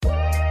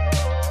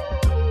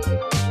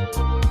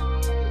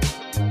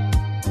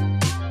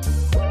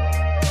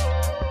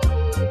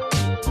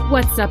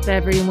What's up,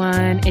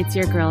 everyone? It's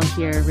your girl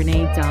here,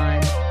 Renee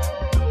Dawn.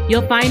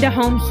 You'll find a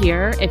home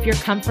here if you're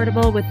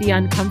comfortable with the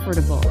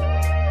uncomfortable.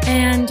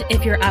 And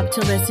if you're up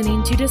to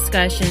listening to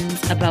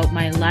discussions about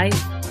my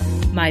life,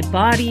 my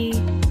body,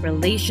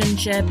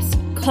 relationships,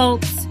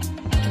 cults,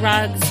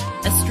 drugs,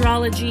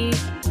 astrology,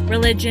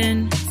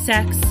 religion,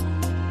 sex,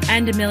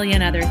 and a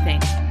million other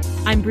things.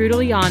 I'm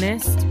brutally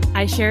honest.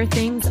 I share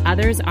things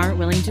others aren't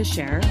willing to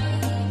share.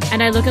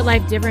 And I look at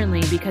life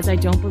differently because I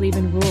don't believe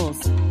in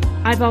rules.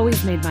 I've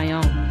always made my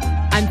own.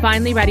 I'm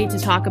finally ready to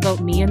talk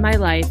about me and my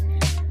life,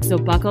 so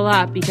buckle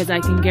up because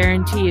I can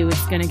guarantee you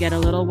it's going to get a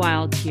little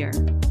wild here.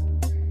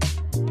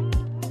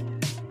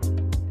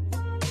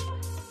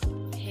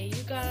 Hey,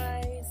 you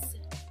guys.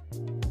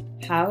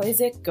 How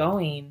is it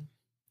going?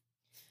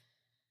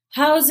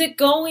 How's it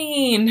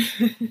going?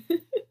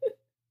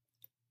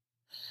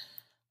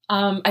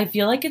 I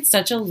feel like it's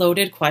such a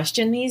loaded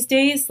question these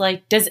days.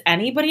 Like, does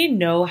anybody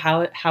know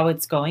how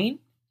it's going?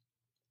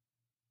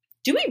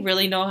 Do we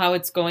really know how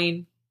it's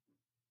going?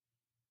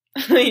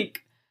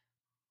 Like,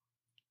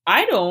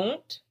 I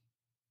don't.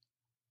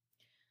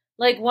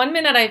 Like, one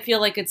minute I feel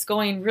like it's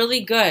going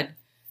really good.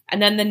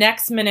 And then the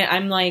next minute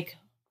I'm like,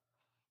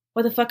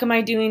 what the fuck am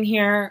I doing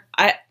here?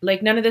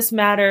 None of this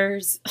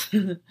matters.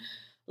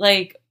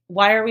 Like,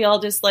 why are we all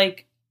just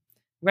like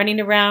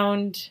running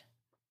around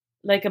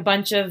like a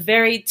bunch of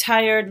very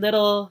tired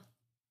little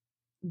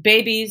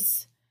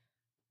babies,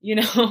 you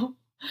know?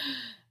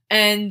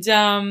 And,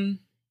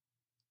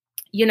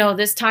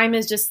 this time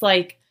is just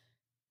like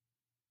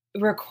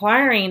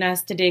requiring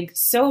us to dig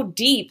so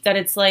deep that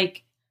it's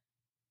like,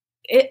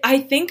 I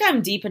think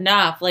I'm deep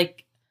enough.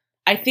 Like,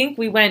 I think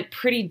we went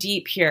pretty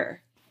deep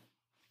here.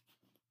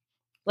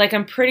 Like,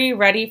 I'm pretty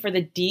ready for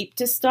the deep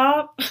to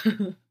stop.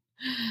 But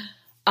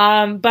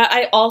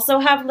I also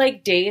have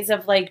like days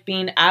of like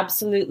being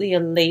absolutely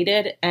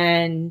elated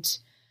and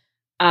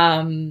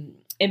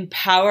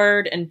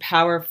empowered and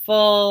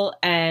powerful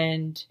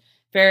and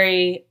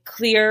very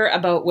clear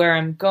about where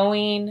I'm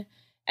going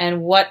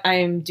and what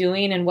I'm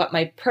doing and what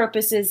my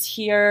purpose is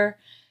here.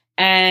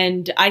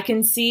 And I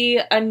can see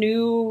a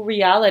new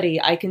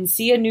reality. I can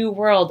see a new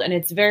world, and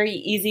it's very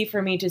easy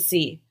for me to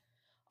see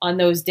on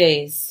those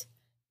days.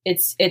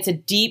 It's a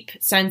deep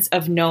sense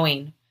of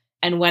knowing.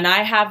 And when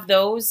I have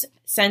those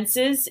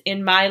senses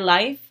in my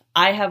life,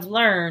 I have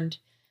learned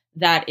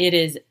that it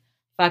is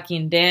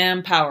fucking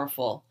damn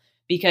powerful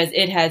because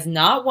it has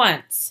not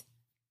once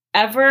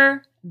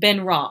ever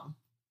been wrong.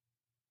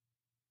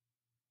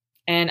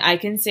 And I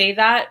can say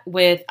that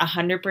with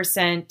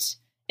 100%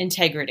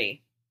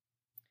 integrity.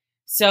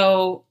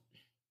 So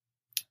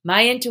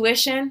my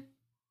intuition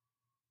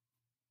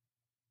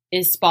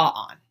is spot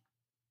on.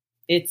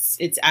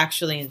 It's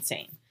actually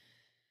insane.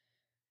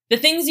 The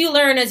things you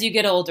learn as you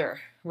get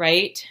older,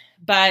 right?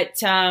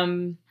 But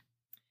I'm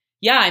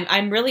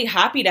really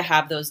happy to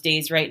have those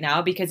days right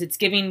now because it's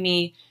giving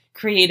me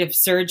creative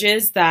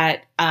surges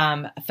that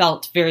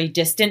felt very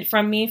distant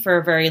from me for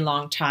a very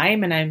long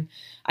time. And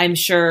I'm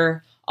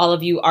sure all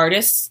of you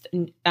artists,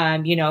 can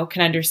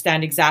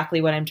understand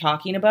exactly what I'm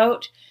talking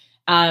about.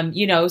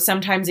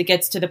 Sometimes it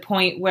gets to the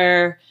point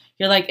where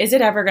you're like, is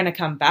it ever going to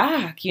come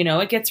back?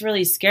 It gets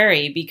really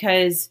scary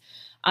because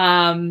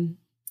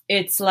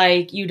it's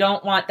like you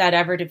don't want that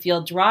ever to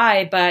feel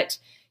dry. But,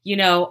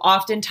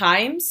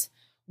 oftentimes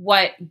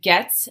what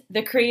gets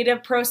the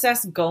creative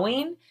process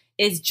going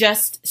is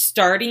just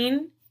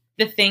starting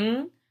the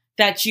thing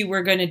that you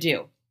were going to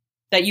do,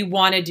 that you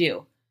want to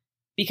do.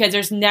 Because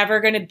there's never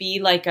going to be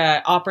like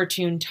a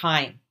opportune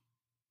time.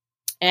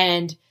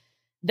 And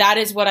that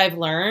is what I've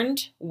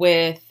learned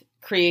with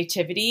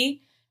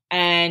creativity.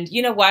 And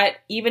you know what?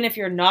 Even if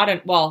you're not,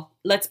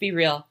 let's be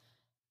real.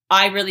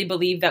 I really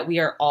believe that we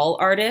are all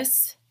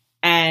artists.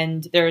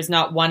 And there is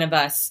not one of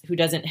us who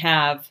doesn't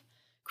have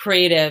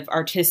creative,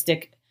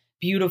 artistic,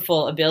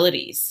 beautiful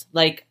abilities.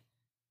 Like,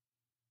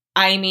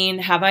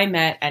 have I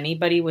met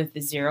anybody with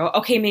zero?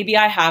 Okay, maybe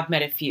I have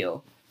met a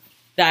few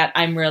that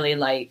I'm really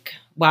like,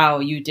 wow,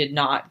 you did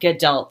not get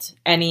dealt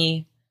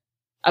any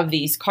of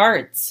these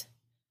cards.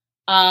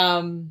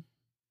 But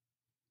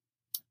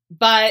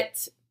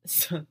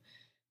that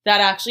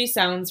actually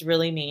sounds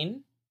really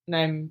mean.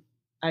 And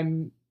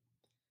I'm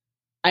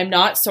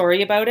not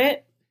sorry about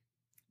it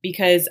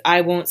because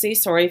I won't say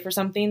sorry for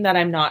something that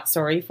I'm not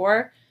sorry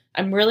for.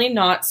 I'm really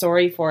not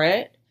sorry for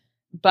it.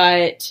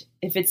 But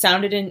if it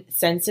sounded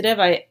insensitive,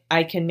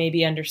 I can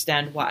maybe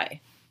understand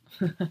why.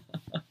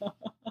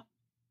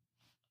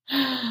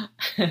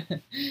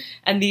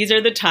 And these are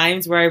the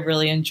times where I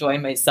really enjoy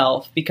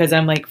myself because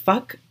I'm like,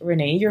 fuck,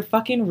 Renee, you're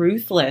fucking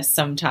ruthless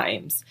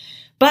sometimes.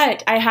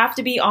 But I have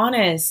to be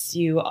honest,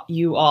 you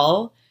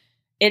all,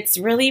 it's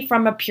really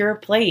from a pure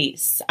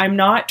place. I'm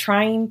not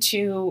trying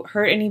to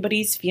hurt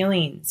anybody's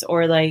feelings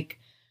or like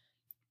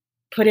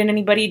put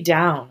anybody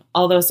down.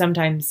 Although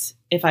sometimes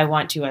if I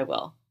want to, I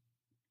will.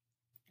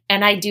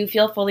 And I do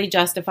feel fully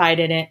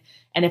justified in it.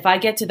 And if I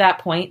get to that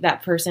point,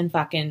 that person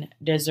fucking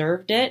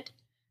deserved it.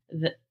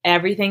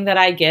 Everything that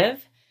I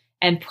give,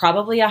 and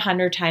probably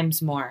 100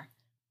 times more.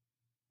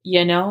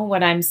 You know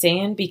what I'm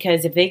saying?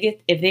 Because if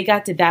they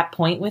got to that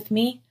point with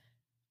me,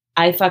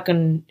 I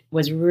fucking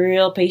was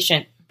real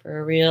patient for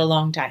a real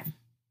long time.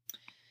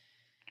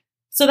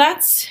 So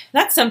that's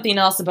something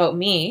else about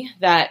me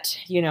that,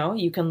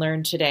 you can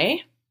learn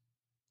today.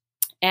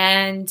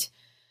 And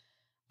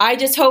I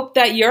just hope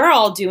that you're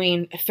all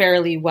doing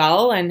fairly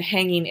well and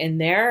hanging in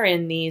there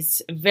in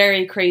these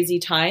very crazy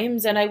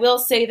times. And I will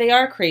say they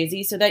are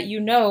crazy so that you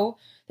know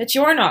that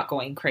you're not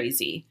going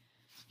crazy.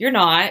 You're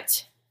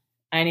not.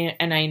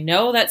 And I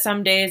know that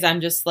some days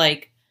I'm just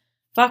like,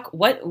 fuck,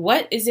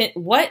 what is it?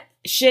 What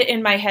shit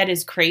in my head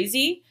is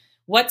crazy?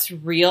 What's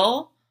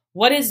real?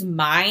 What is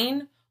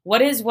mine?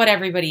 What is what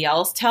everybody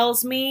else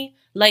tells me?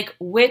 Like,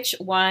 which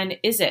one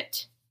is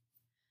it?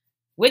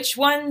 Which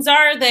ones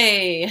are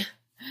they?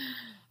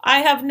 I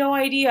have no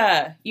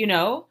idea,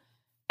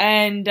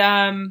 And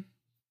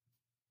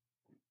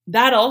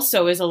that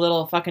also is a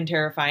little fucking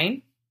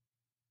terrifying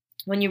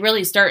when you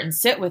really start and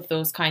sit with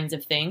those kinds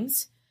of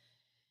things.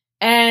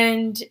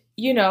 And,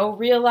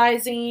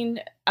 realizing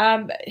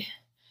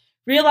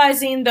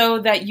though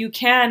that you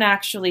can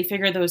actually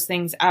figure those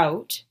things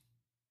out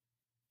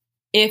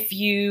if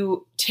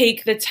you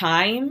take the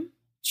time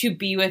to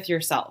be with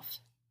yourself.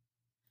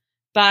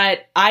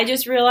 But I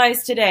just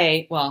realized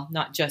today, well,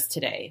 not just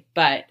today,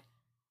 but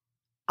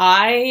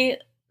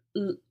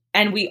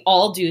and we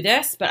all do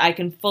this, but I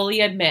can fully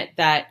admit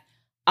that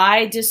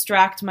I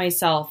distract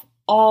myself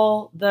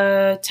all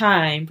the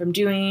time from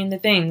doing the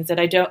things that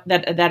I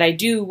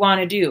do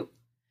want to do.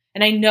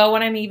 And I know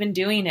when I'm even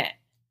doing it.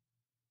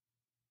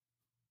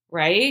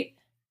 Right?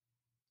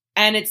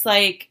 And it's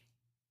like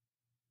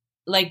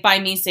by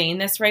me saying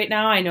this right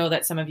now, I know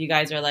that some of you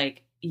guys are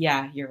like,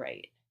 yeah, you're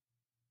right.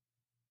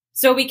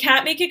 So we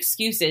can't make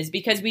excuses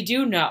because we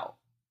do know.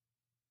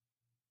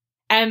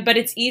 But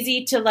it's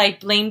easy to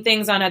blame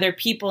things on other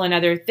people and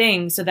other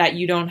things so that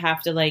you don't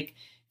have to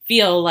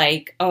feel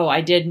like, oh,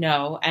 I did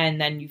know. And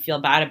then you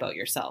feel bad about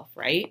yourself,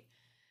 right?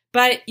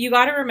 But you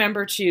got to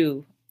remember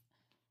too,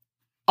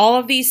 all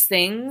of these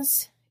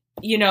things,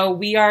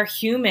 we are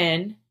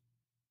human.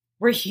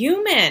 We're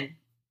human.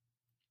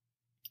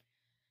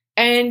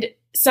 And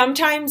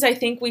sometimes I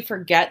think we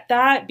forget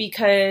that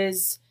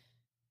because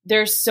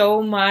there's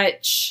so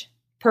much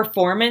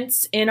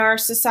performance in our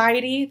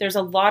society. There's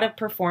a lot of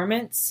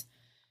performance.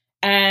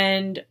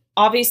 And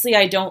obviously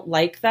I don't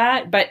like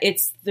that, but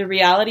it's the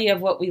reality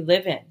of what we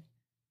live in.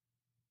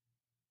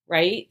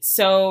 Right?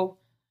 So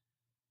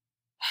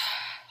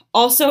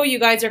also you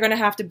guys are going to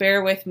have to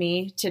bear with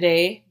me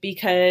today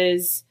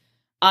because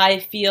I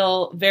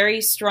feel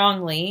very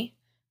strongly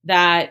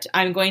that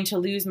I'm going to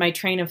lose my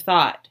train of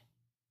thought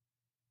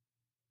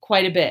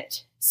quite a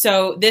bit.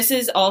 So this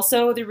is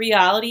also the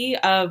reality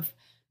of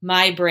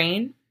my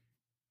brain.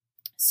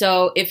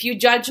 So if you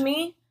judge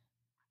me,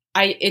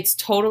 it's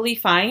totally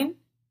fine.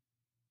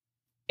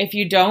 If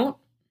you don't,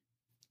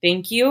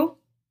 thank you.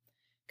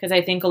 Because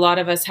I think a lot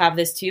of us have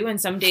this too,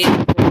 and some days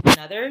more than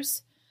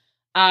others.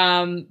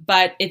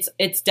 But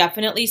it's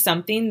definitely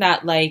something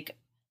that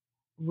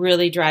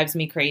really drives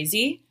me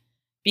crazy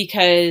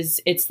because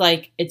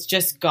it's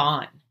just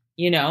gone,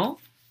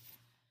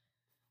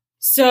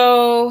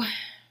 So,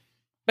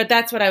 but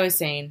that's what I was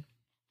saying.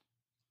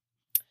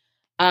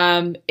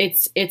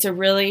 It's a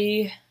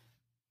really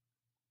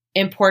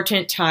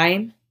important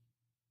time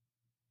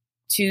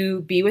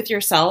to be with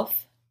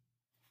yourself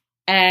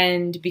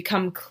and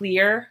become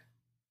clear,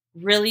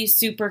 really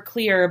super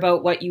clear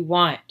about what you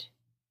want.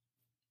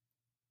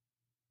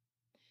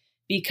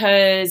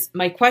 Because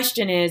my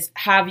question is,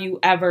 have you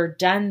ever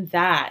done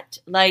that?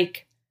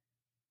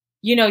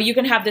 You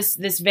can have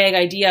this vague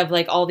idea of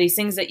all these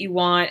things that you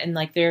want and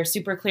they're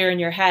super clear in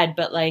your head,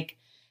 but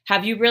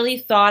have you really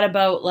thought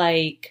about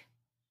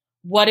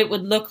what it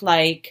would look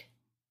like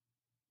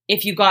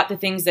if you got the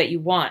things that you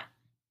want?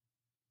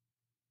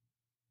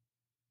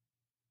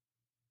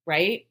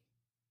 Right?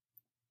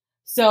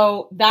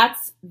 So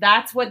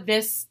that's what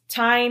this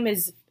time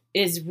is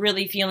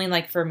really feeling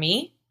like for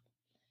me.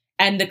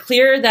 And the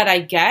clearer that I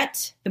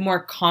get, the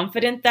more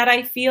confident that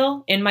I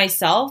feel in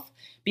myself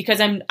because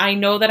I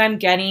know that I'm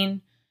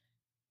getting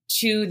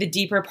to the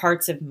deeper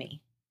parts of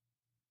me.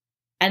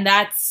 And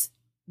that's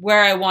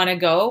where I want to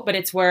go, but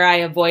it's where I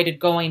avoided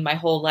going my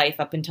whole life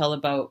up until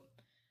about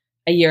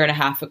a year and a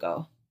half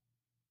ago.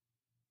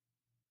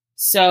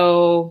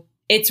 So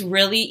it's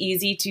really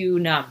easy to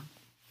numb,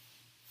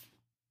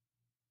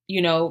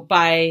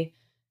 by,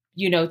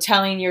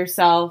 telling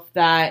yourself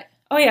that,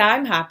 oh yeah,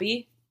 I'm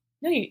happy.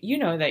 No, you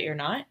know that you're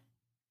not.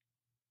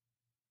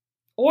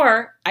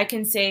 Or I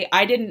can say,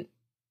 I did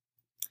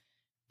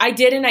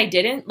and I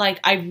didn't.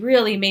 I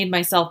really made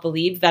myself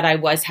believe that I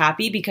was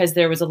happy because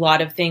there was a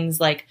lot of things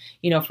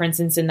for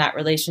instance, in that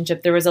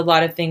relationship, there was a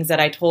lot of things that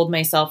I told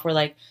myself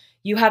were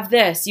you have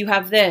this, you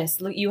have this,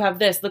 you have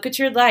this, look at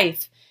your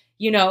life.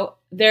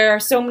 There are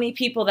so many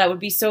people that would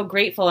be so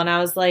grateful. And I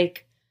was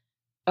like,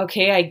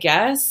 okay, I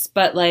guess,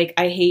 but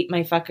I hate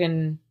my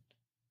fucking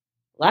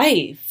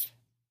life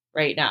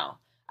right now.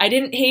 I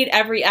didn't hate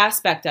every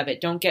aspect of it.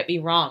 Don't get me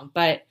wrong,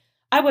 but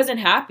I wasn't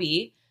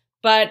happy.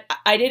 But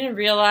I didn't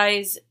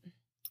realize,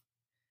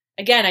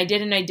 again, I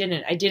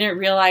didn't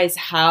realize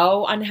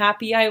how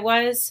unhappy I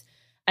was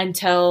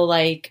until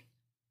like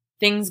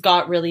things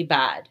got really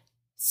bad.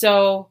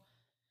 So,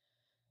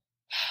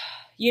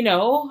 you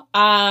know,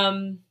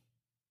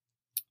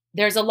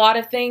 there's a lot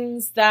of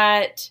things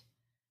that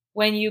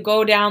when you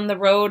go down the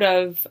road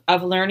of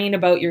learning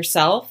about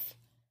yourself,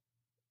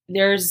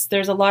 there's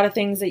a lot of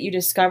things that you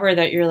discover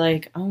that you're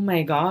like, oh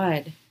my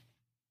God,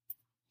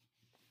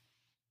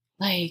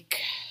 like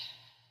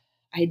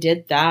I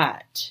did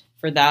that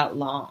for that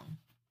long.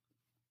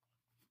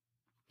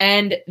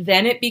 And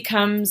then it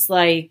becomes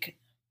like,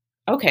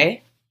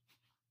 okay,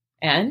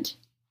 and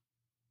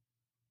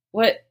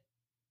what?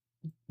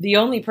 The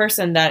only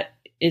person that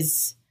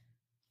is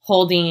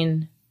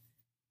holding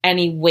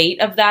any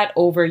weight of that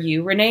over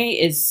you, Renee,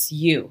 is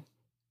you.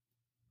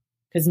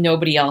 Because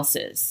nobody else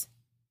is.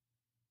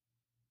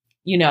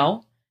 You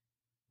know,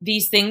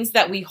 these things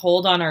that we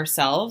hold on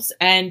ourselves.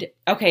 And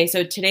okay,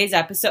 so today's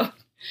episode,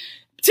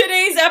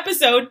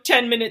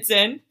 10 minutes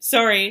in,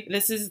 sorry,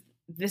 this is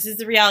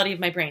the reality of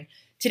my brain.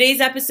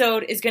 Today's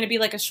episode is going to be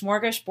like a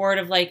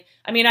smorgasbord of like,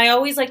 I mean, I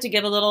always like to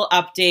give a little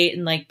update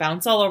and like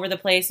bounce all over the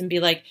place and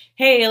be like,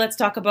 hey, let's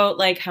talk about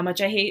like how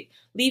much I hate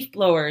leaf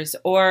blowers,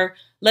 or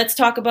let's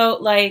talk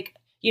about like,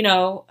 you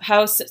know,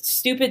 how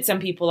stupid some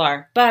people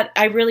are. But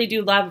I really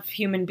do love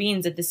human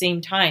beings at the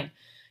same time.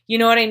 You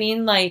know what I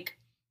mean? Like,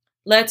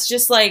 let's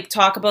just like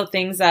talk about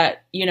things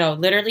that, you know,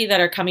 literally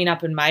that are coming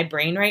up in my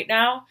brain right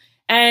now.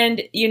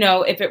 And, you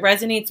know, if it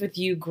resonates with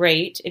you,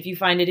 great. If you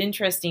find it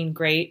interesting,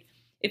 great.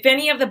 If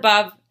any of the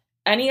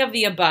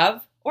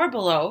above or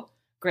below,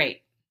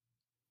 great.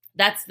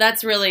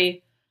 That's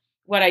really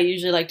what I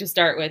usually like to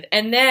start with.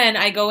 And then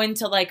I go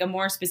into like a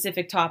more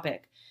specific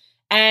topic.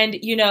 And,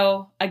 you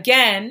know,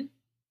 again,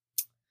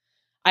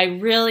 I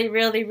really,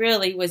 really,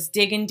 really was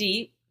digging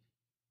deep,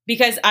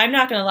 because I'm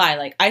not going to lie.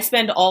 Like, I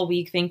spend all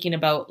week thinking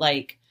about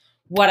like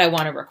what I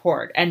want to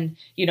record. And,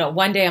 you know,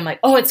 one day I'm like,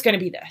 oh, it's going to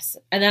be this.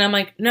 And then I'm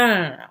like,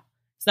 no.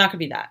 It's not going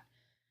to be that.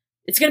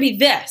 It's going to be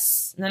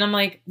this. And then I'm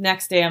like,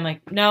 next day I'm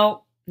like,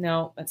 no,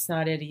 that's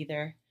not it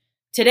either.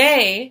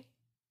 Today,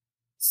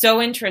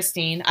 so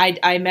interesting.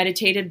 I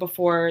meditated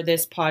before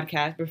this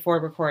podcast, before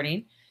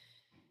recording,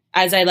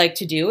 as I like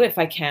to do if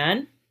I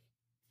can.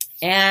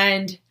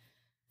 And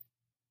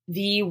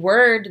the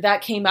word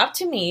that came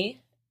to me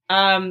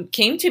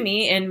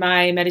in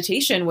my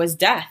meditation was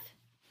death.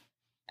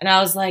 And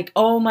I was like,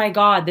 oh my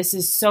God, this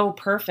is so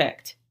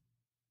perfect,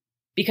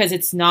 because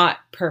it's not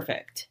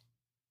perfect.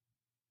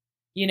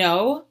 You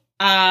know,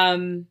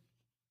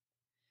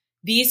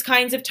 these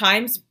kinds of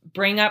times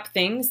bring up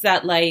things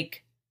that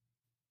like,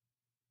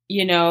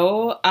 you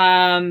know,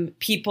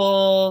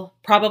 people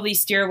probably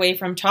steer away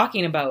from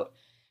talking about.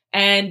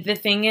 And the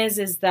thing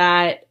is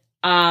that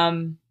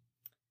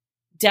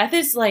death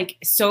is like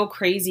so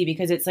crazy,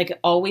 because it's like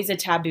always a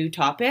taboo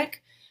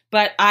topic.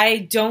 But I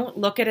don't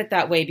look at it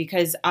that way,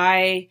 because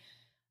I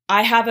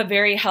have a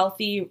very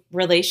healthy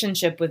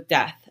relationship with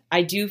death.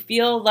 I do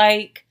feel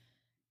like,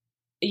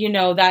 you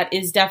know, that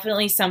is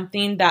definitely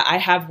something that I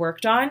have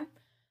worked on,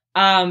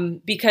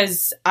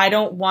 because I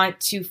don't want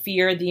to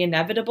fear the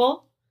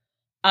inevitable.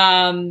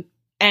 And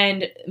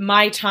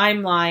my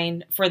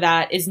timeline for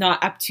that is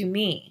not up to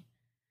me.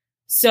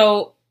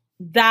 So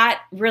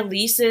that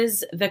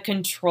releases the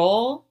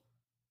control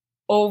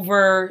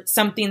over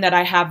something that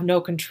I have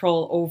no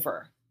control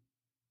over.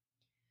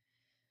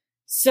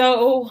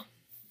 So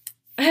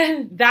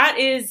that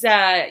is,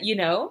 you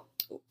know,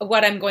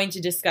 what I'm going to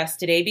discuss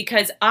today,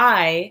 because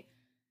I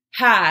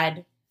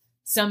had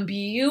some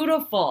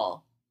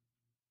beautiful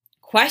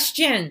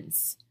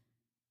questions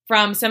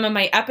from some of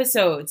my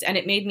episodes, and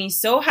it made me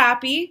so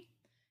happy.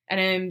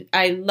 And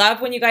I love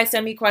when you guys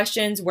send me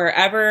questions,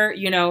 wherever,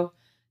 you know,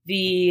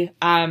 the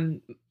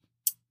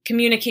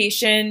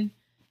communication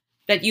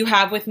that you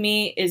have with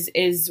me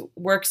is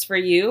works for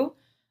you.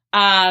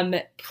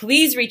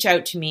 Please reach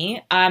out to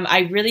me.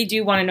 I really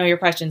do want to know your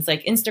questions,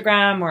 like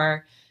Instagram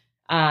or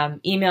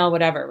email,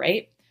 whatever,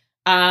 right?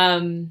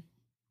 I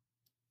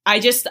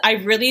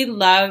really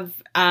love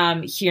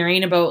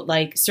hearing about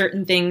like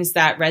certain things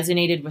that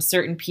resonated with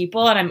certain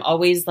people. And I'm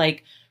always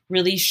like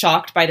really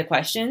shocked by the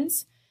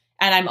questions.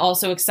 And I'm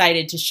also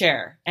excited to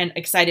share and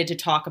excited to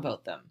talk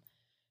about them.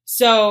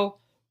 So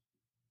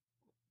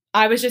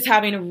I was just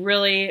having a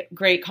really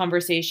great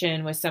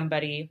conversation with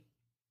somebody,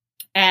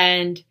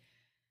 and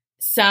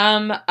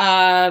some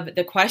of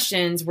the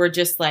questions were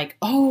just like,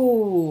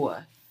 oh,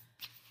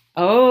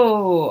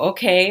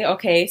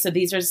 okay. So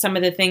these are some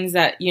of the things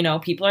that, you know,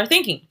 people are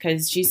thinking,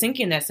 because she's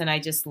thinking this. And I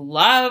just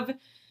love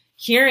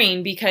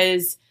hearing,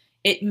 because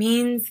it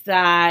means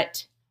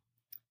that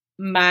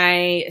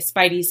my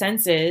spidey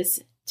senses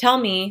tell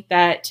me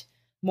that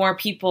more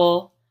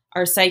people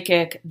are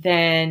psychic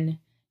than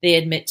they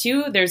admit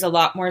to. There's a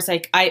lot more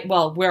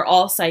we're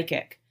all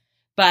psychic,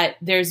 but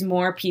there's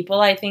more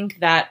people, I think,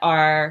 that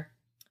are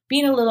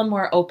being a little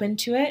more open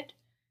to it.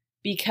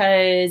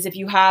 Because if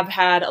you have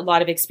had a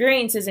lot of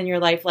experiences in your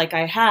life like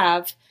I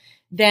have,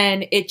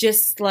 then it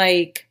just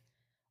like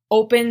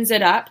opens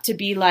it up to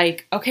be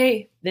like,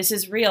 okay, this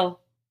is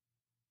real.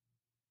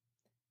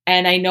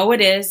 And I know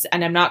it is,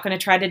 and I'm not going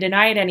to try to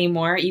deny it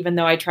anymore, even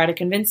though I try to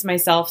convince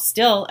myself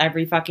still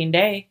every fucking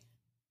day.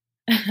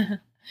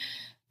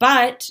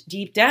 But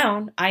deep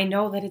down, I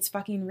know that it's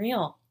fucking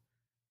real.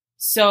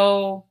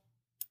 So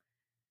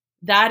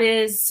that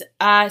is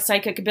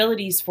psychic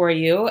abilities for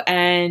you.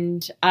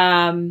 And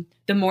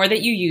the more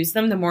that you use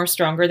them, the more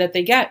stronger that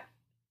they get.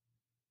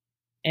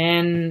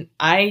 And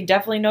I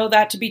definitely know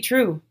that to be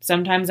true.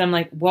 Sometimes I'm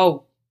like,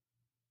 whoa,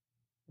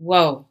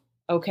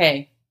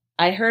 okay,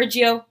 I heard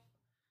you.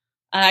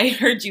 I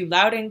heard you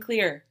loud and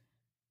clear.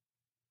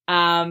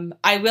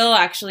 I will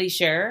actually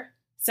share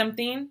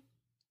something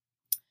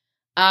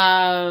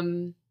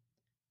about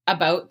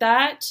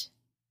that.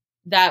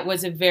 That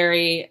was a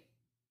very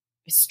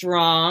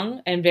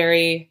strong and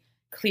very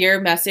clear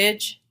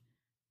message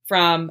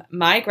from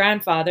my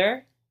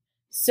grandfather.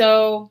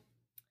 So,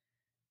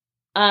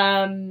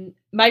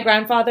 my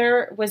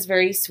grandfather was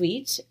very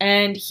sweet,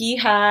 and he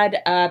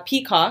had a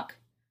peacock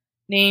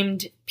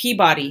named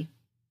Peabody.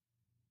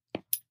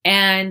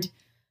 And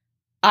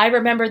I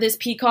remember this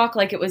peacock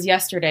like it was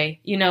yesterday.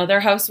 You know,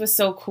 their house was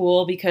so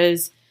cool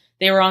because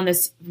they were on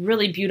this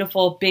really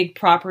beautiful big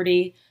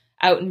property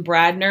out in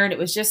Bradner, and it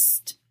was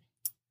just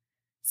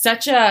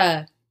such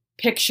a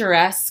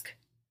picturesque,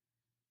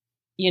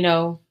 you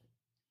know,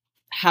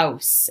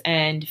 house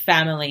and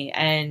family.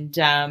 And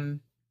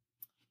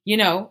you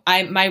know,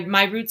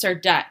 my roots are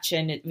Dutch,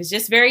 and it was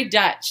just very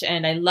Dutch,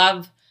 and I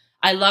love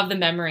the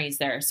memories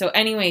there. So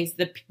anyways,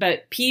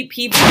 but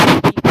Peabody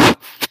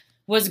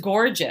was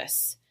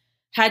gorgeous.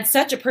 Had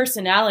such a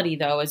personality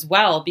though as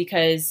well,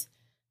 because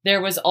there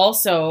was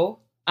also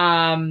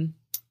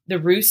the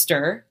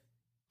rooster.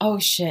 Oh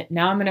shit,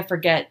 now I'm going to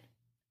forget.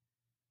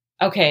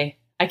 Okay,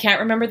 I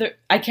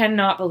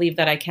cannot believe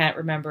that I can't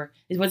remember.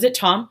 Was it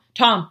Tom?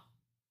 Tom.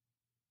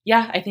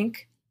 Yeah, I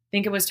think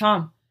it was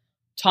Tom.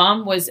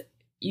 Tom was,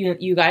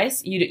 you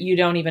guys, you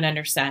don't even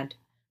understand.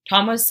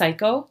 Tom was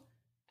psycho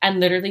and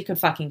literally could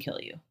fucking kill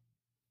you.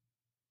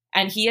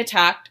 And he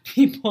attacked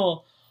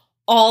people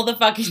all the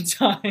fucking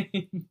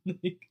time.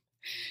 Like,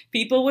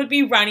 people would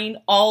be running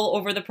all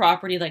over the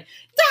property like,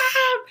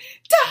 Tom,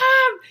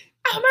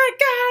 oh my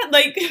God,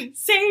 like,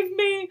 save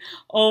me.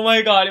 Oh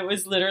my God, it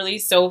was literally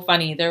so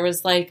funny. There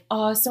was like,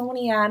 oh, so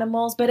many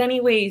animals. But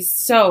anyways,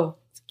 so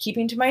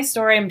keeping to my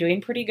story, I'm doing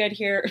pretty good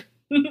here.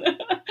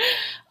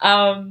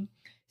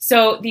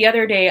 So the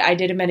other day I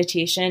did a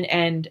meditation,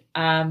 and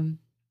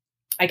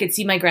I could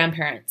see my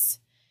grandparents,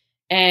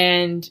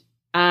 and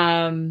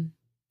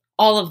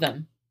all of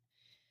them.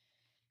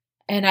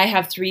 And I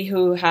have 3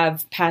 who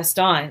have passed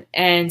on.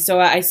 And so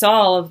I saw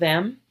all of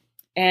them,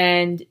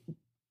 and,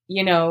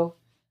 you know,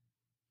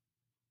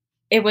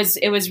 it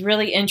was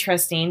really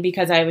interesting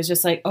because I was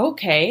just like,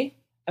 okay,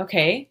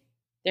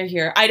 they're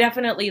here. I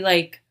definitely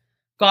like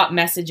got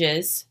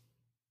messages,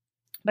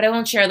 but I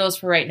won't share those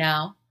for right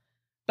now.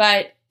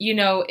 But, you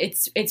know,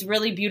 it's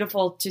really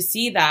beautiful to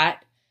see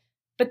that.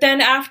 But then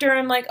after,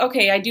 I'm like,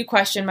 okay, I do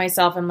question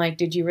myself. I'm like,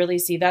 did you really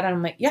see that? And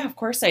I'm like, yeah, of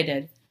course I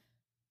did.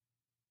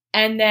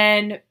 And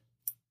then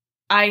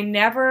I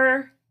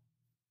never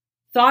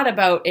thought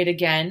about it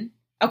again.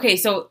 Okay,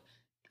 so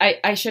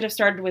I should have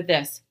started with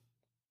this.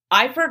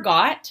 I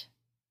forgot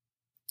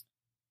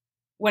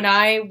when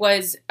I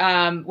was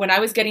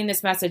getting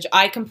this message,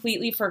 I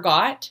completely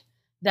forgot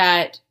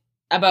that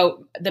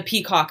about the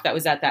peacock that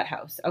was at that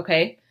house.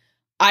 Okay.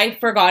 I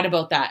forgot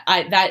about that.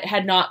 That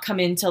had not come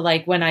into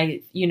like when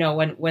I, you know,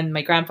 when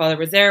my grandfather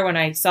was there, when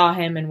I saw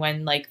him, and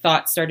when like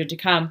thoughts started to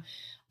come,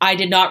 I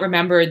did not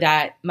remember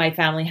that my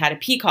family had a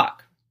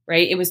peacock,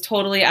 right? It was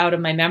totally out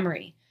of my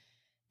memory.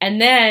 And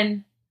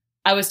then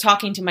I was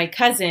talking to my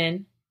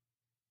cousin,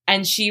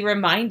 and she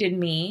reminded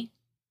me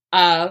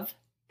of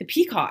the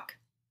peacock.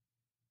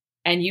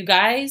 And you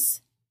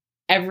guys,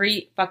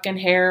 every fucking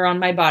hair on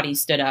my body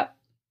stood up.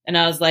 And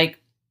I was like,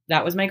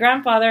 that was my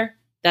grandfather.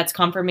 That's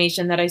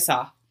confirmation that I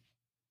saw.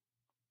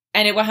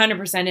 And it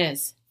 100%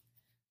 is.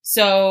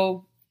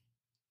 So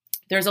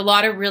there's a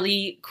lot of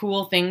really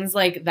cool things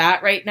like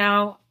that right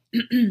now.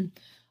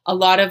 A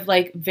lot of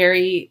like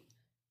very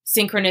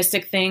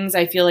synchronistic things.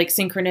 I feel like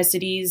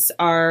synchronicities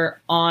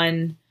are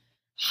on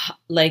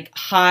like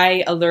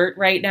high alert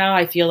right now.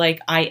 I feel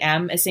like I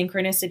am a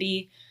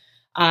synchronicity.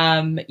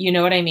 You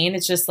know what I mean?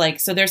 It's just like,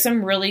 so there's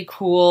some really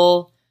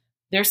cool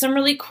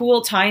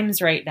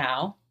times right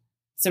now.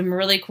 Some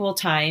really cool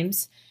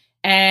times.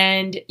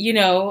 And, you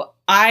know,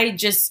 I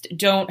just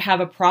don't have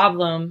a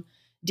problem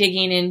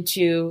digging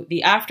into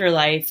the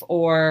afterlife,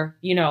 or,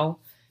 you know,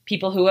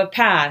 people who have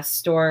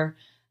passed, or,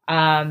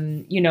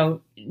 you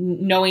know,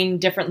 knowing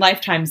different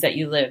lifetimes that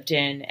you lived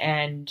in,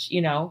 and,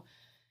 you know,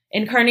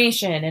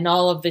 incarnation and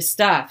all of this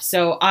stuff.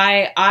 So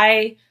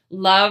I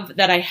love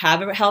that I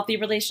have a healthy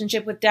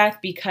relationship with death,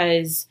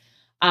 because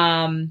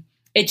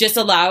it just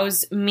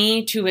allows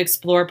me to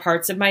explore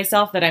parts of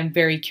myself that I'm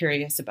very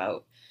curious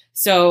about.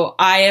 So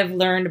I have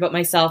learned about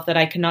myself that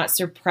I cannot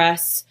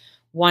suppress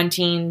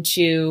wanting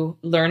to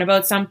learn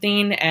about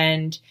something.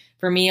 And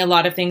For me, a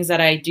lot of things that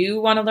I do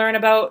want to learn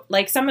about,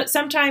 like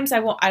sometimes I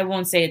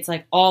won't say it's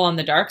like all on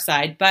the dark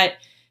side, but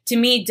to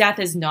me, death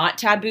is not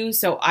taboo,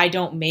 so I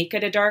don't make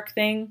it a dark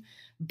thing.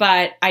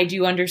 But I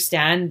do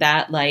understand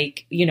that,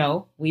 like, you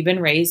know, we've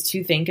been raised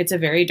to think it's a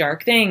very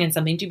dark thing and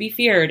something to be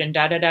feared and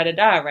da da da da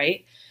da,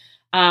 right?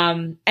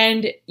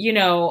 And you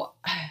know,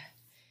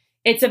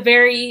 it's a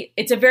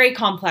very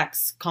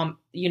complex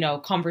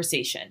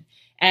conversation,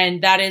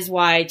 and that is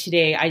why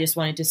today I just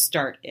wanted to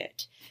start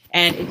it.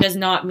 And it does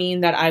not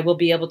mean that I will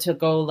be able to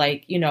go,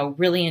 like, you know,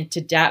 really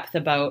into depth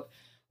about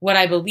what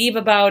I believe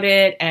about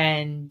it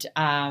and,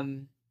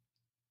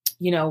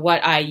 you know,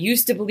 what I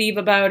used to believe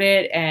about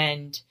it.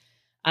 And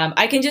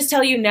I can just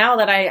tell you now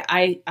that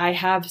I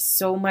have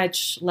so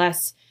much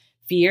less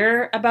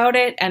fear about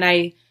it. And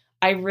I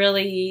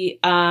really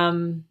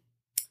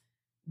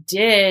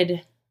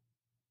did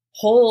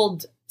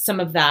hold some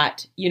of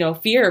that, you know,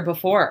 fear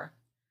before.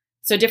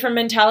 So different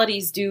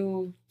mentalities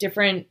do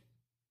different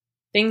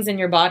things in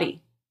your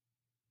body.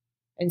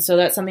 And so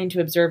that's something to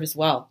observe as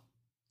well.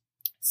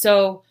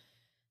 So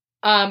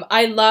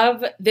I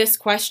love this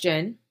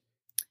question.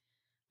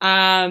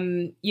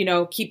 You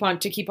know, keep on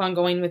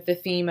going with the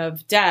theme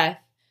of death.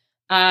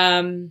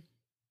 The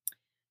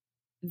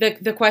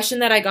question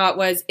that I got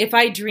was, if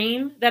I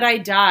dream that I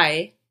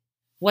die,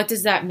 what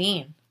does that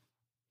mean?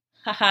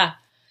 Haha.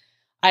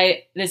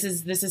 This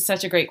is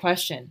such a great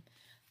question.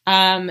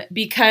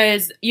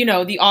 Because, you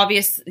know,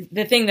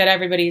 the thing that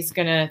everybody's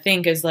going to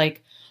think is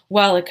like,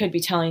 well, it could be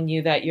telling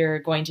you that you're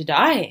going to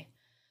die.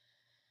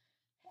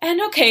 And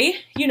okay,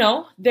 you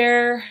know,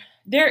 there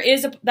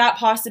is that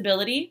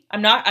possibility.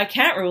 I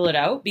can't rule it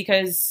out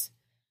because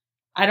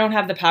I don't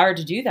have the power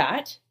to do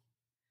that.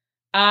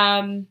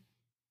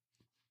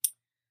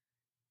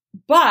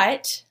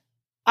 But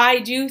I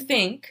do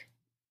think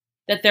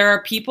that there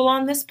are people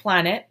on this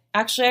planet.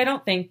 Actually,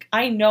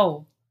 I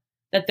know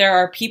that there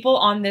are people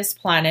on this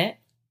planet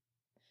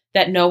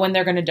that know when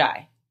they're going to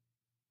die.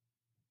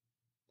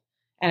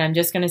 And I'm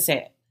just going to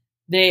say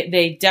it.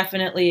 They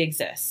definitely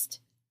exist.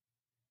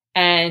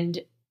 And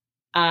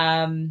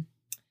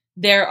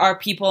there are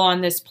people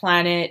on this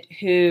planet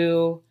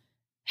who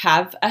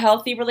have a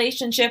healthy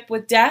relationship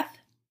with death,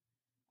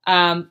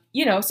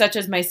 you know, such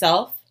as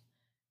myself.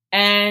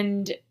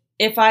 And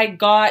if I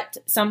got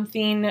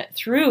something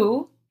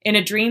through in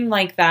a dream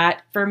like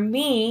that, for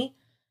me,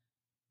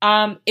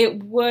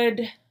 it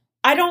would,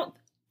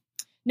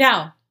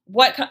 now,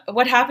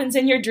 what happens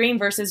in your dream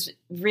versus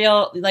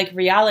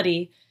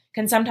reality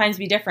can sometimes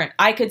be different.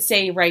 I could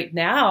say right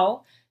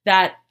now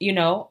that, you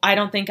know, I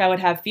don't think I would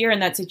have fear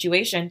in that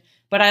situation,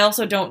 but I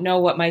also don't know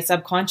what my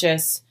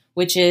subconscious,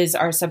 which is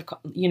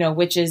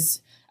which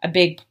is a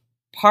big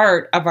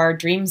part of our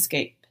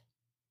dreamscape.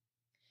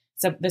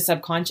 So the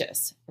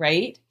subconscious,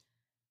 right?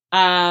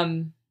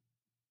 And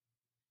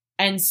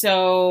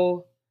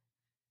so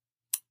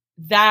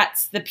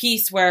that's the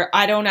piece where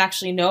I don't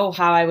actually know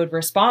how I would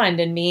respond.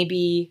 And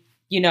maybe,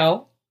 you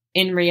know,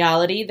 in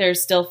reality,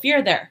 there's still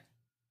fear there.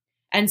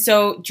 And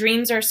so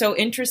dreams are so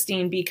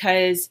interesting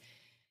because,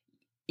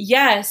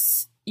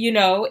 yes, you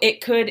know,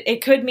 it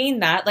could mean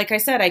that. Like I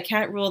said, I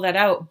can't rule that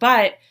out.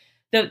 But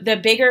the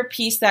bigger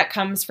piece that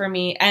comes for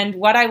me, and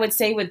what I would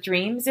say with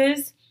dreams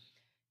is,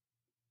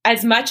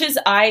 as much as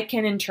I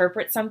can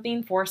interpret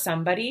something for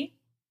somebody,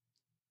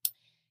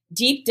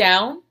 deep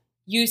down,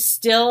 you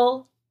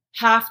still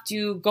have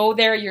to go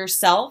there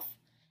yourself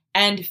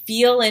and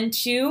feel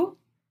into,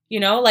 you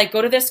know, like,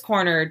 go to this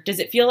corner. Does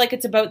it feel like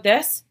it's about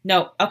this?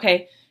 No.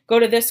 Okay. Go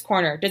to this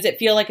corner. Does it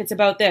feel like it's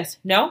about this?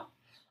 No.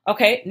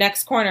 Okay.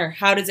 Next corner.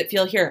 How does it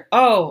feel here?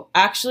 Oh,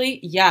 actually,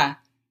 yeah.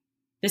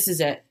 This is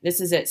it. This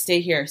is it.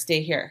 Stay here.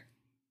 Stay here.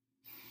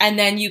 And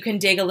then you can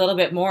dig a little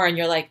bit more and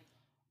you're like,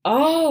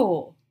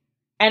 oh.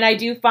 And I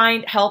do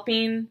find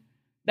helping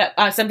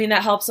that something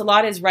that helps a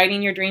lot is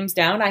writing your dreams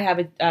down. I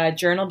have a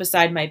journal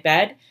beside my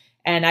bed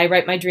and I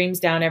write my dreams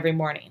down every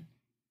morning.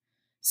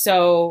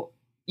 So,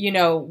 you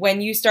know, when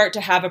you start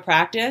to have a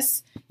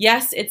practice,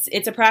 yes,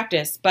 it's a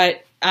practice,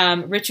 but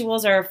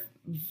rituals are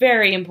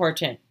very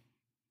important.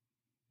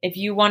 If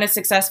you want a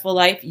successful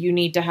life, you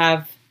need to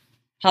have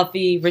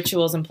healthy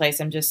rituals in place.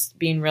 I'm just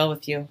being real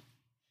with you.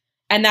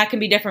 And that can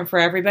be different for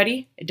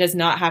everybody. It does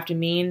not have to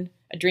mean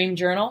a dream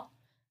journal.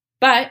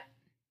 But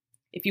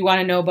if you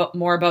want to know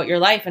more about your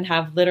life and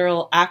have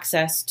literal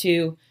access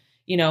to,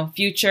 you know,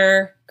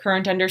 future,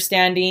 current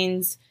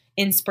understandings,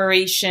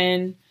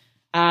 inspiration,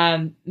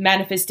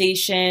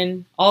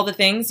 manifestation, all the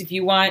things. If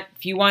you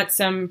want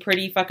some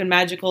pretty fucking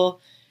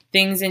magical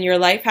things in your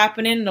life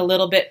happening a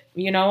little bit,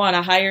 you know, on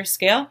a higher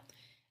scale,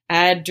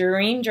 add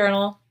dream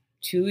journal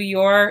to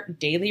your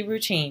daily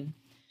routine.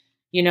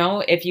 You know,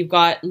 if you've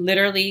got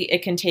literally,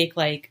 it can take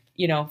like,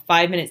 you know,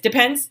 5 minutes.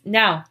 Depends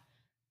now.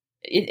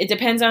 It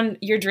depends on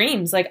your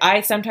dreams. Like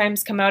I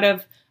sometimes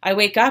I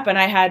wake up and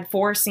I had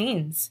 4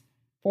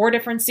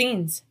 different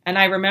scenes, and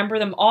I remember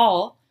them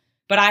all,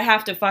 but I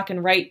have to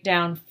fucking write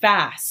down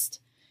fast.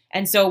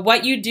 And so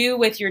what you do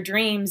with your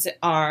dreams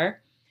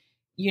are,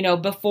 you know,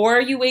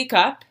 before you wake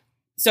up,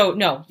 So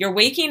no, you're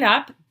waking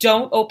up.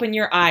 Don't open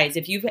your eyes.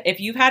 If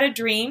you've had a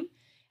dream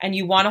and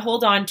you want to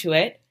hold on to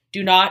it,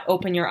 do not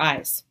open your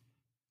eyes.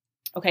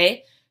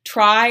 Okay?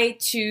 Try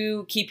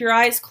to keep your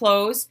eyes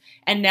closed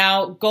and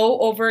now go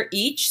over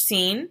each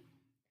scene.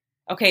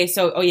 Okay,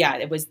 so, oh yeah,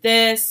 it was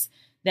this.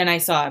 Then I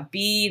saw a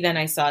bee. Then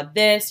I saw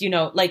this.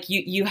 Like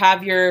you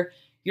have your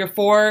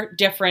 4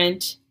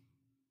 different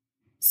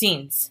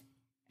scenes.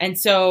 And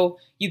so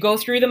you go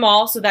through them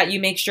all so that you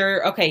make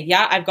sure, okay,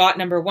 yeah, I've got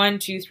number 1,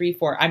 2, 3,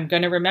 4. I'm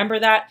going to remember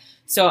that.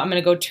 So I'm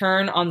going to go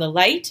turn on the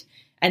light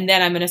and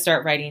then I'm going to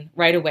start writing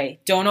right away.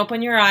 Don't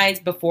open your eyes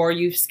before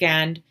you've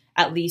scanned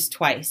at least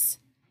twice.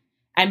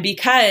 And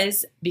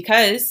because,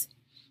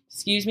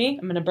 excuse me,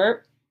 I'm going to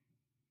burp.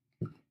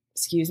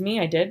 Excuse me,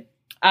 I did.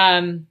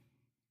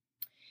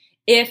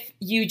 If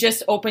you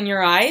just open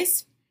your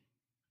eyes,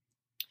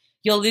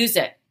 you'll lose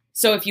it.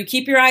 So if you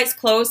keep your eyes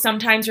closed,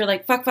 sometimes you're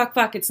like,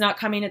 fuck, it's not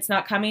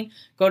coming.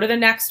 Go to the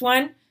next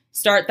one,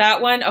 start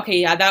that one. Okay,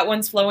 yeah, that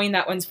one's flowing.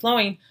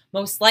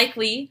 Most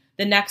likely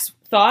the next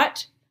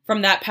thought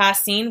from that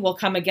past scene will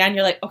come again.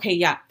 You're like, okay,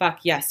 yeah, fuck,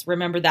 yes,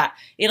 remember that.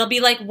 It'll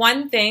be like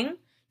one thing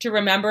to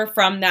remember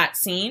from that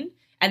scene,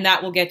 and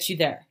that will get you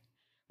there,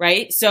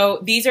 right? So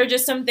these are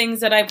just some things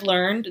that I've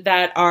learned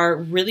that are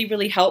really,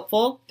 really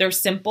helpful. They're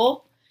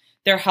simple,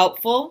 they're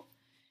helpful,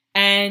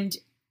 and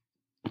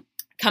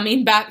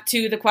coming back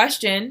to the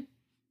question,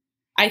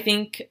 I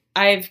think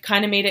I've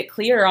kind of made it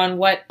clear on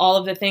what all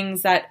of the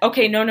things that,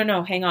 okay,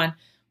 no, hang on.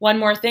 One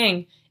more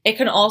thing. It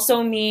can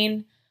also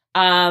mean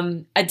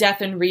a death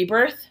and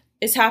rebirth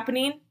is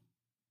happening.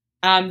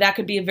 That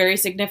could be a very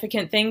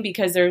significant thing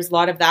because there's a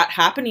lot of that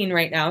happening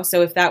right now.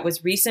 So if that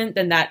was recent,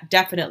 then that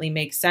definitely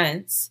makes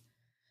sense.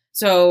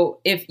 So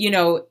if,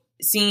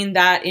 seeing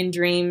that in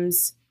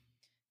dreams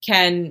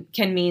can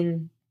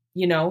mean,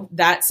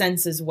 that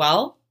sense as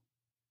well,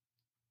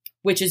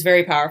 which is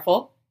very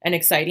powerful and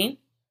exciting,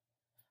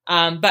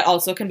 but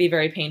also can be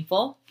very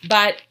painful.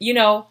 But,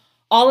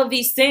 all of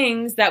these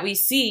things that we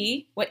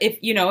see,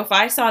 if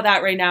I saw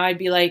that right now, I'd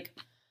be like,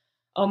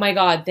 oh my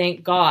God,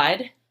 thank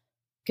God.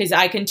 Because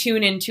I can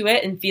tune into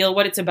it and feel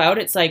what it's about.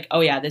 It's like,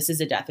 oh yeah, this is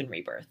a death and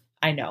rebirth.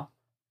 I know.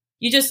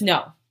 You just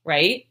know,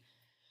 right?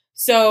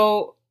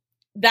 So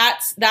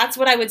that's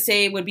what I would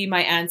say would be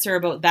my answer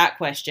about that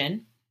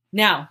question.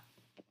 Now,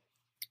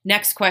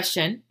 next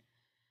question.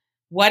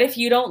 What if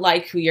you don't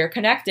like who you're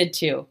connected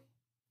to?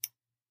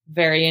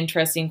 Very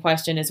interesting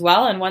question as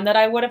well, and one that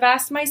I would have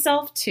asked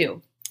myself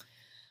too.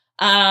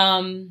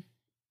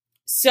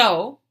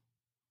 So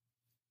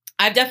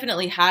I've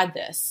definitely had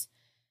this.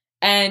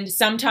 And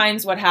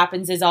sometimes what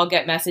happens is I'll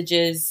get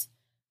messages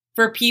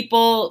for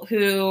people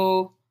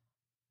who,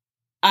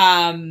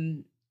 I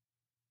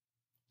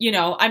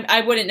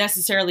wouldn't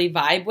necessarily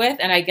vibe with,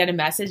 and I get a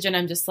message and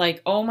I'm just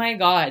like, oh my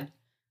God,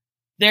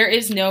 there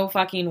is no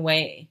fucking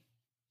way,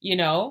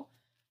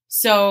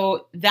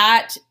 So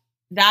that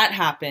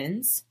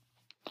happens.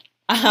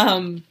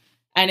 And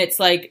it's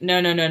like,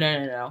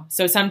 no.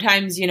 So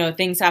sometimes,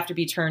 things have to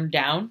be turned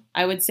down,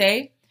 I would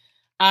say.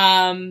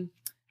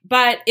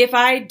 But if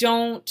I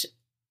don't,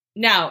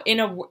 now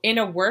in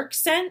a work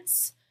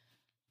sense,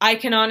 I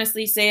can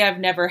honestly say I've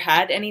never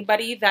had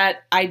anybody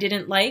that I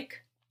didn't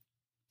like.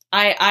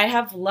 I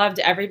have loved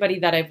everybody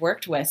that I've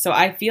worked with. So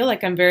I feel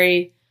like I'm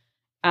very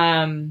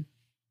lucky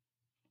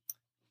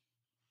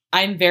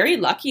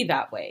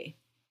that way.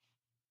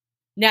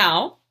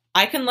 Now,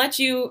 I can let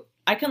you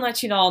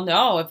all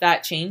know if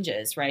that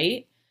changes,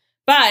 right?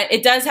 But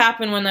it does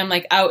happen when I'm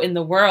like out in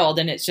the world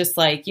and it's just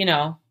like,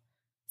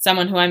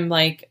 someone who I'm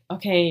like,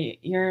 okay,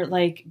 you're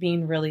like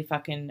being really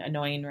fucking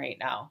annoying right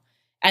now.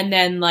 And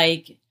then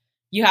like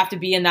you have to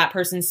be in that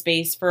person's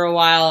space for a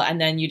while.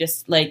 And then you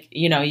just like,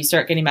 you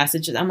start getting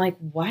messages. I'm like,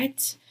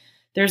 what?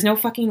 There's no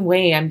fucking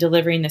way I'm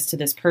delivering this to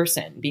this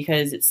person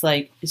because it's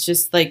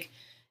just like,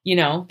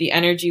 the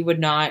energy would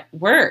not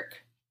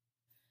work.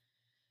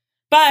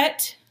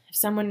 But if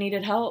someone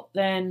needed help,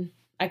 then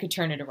I could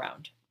turn it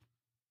around.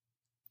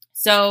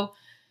 So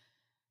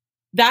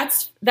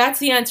that's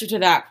the answer to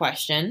that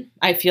question.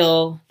 I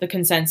feel the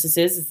consensus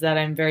is that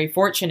I'm very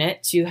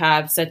fortunate to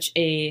have such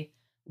a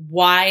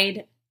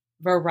wide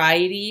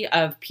variety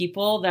of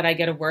people that I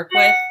get to work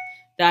with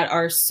that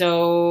are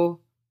so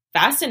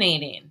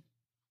fascinating.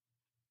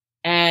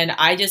 And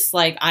I'm just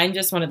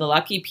one of the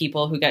lucky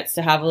people who gets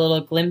to have a little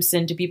glimpse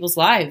into people's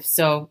lives.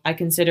 So I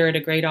consider it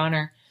a great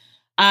honor.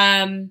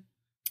 And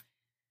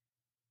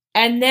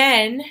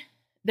then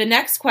the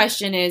next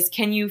question is,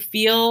 can you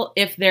feel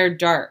if they're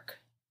dark?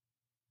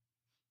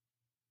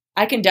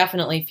 I can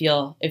definitely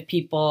feel if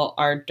people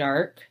are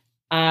dark.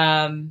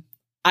 I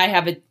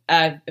have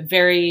a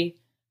very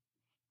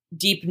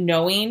deep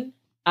knowing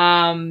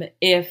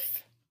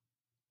if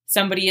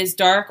somebody is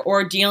dark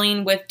or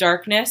dealing with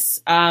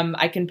darkness.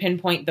 I can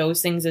pinpoint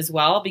those things as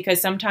well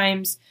because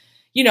sometimes,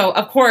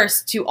 of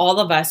course, to all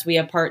of us, we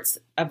have parts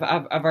of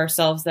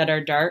ourselves that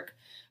are dark.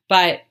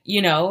 But,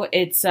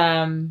 it's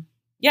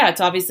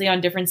obviously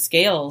on different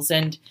scales.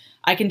 And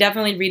I can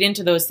definitely read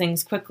into those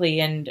things quickly.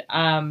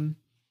 And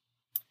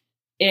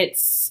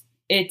it's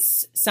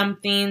it's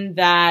something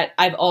that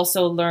I've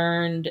also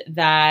learned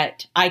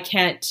that I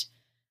can't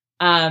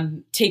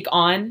take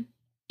on,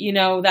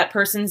 that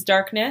person's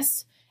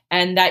darkness.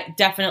 And that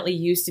definitely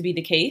used to be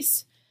the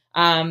case.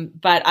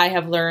 But I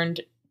have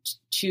learned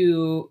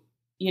to,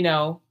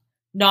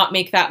 not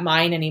make that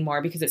mine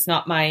anymore, because it's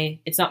not my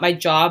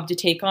job to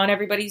take on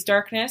everybody's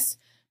darkness.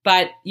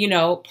 But,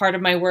 part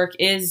of my work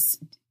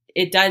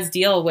it does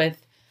deal with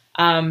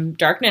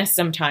darkness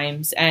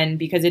sometimes, and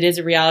because it is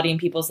a reality in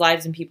people's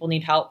lives and people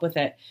need help with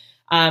it.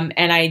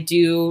 And I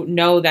do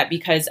know that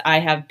because I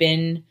have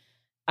been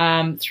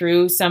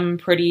through some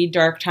pretty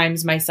dark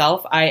times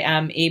myself, I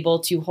am able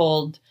to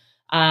hold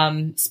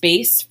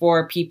space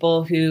for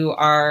people who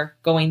are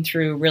going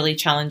through really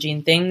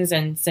challenging things,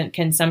 and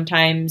can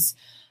sometimes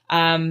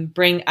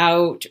bring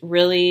out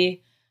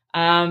really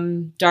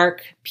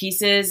dark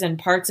pieces and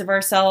parts of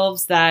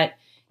ourselves that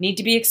need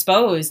to be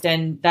exposed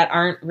and that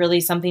aren't really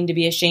something to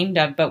be ashamed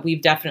of, but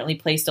we've definitely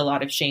placed a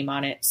lot of shame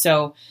on it.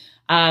 So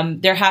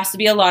there has to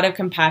be a lot of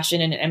compassion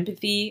and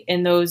empathy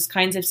in those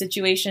kinds of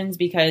situations,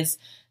 because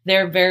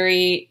they're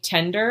very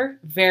tender,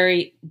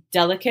 very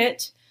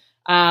delicate.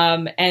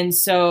 And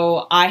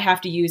so I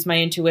have to use my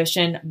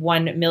intuition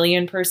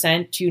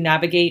 1,000,000% to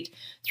navigate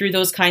through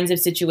those kinds of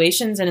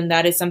situations. And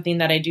that is something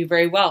that I do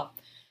very well.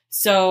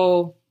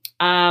 So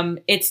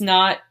it's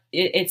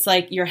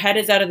like your head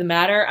is out of the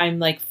matter. I'm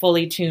like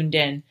fully tuned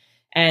in,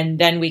 and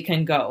then we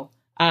can go.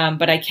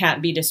 But I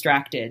can't be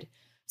distracted.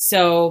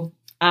 So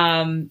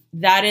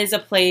that is a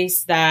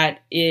place that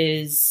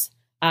is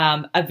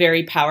a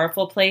very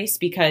powerful place,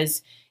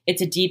 because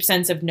it's a deep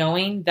sense of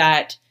knowing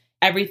that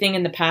everything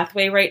in the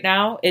pathway right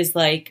now is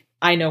like,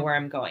 I know where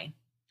I'm going.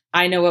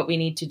 I know what we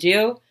need to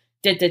do.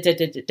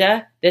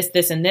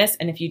 This, and this.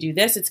 And if you do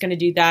this, it's going to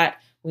do that.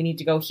 We need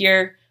to go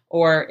here.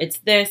 Or it's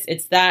this,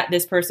 it's that.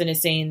 This person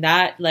is saying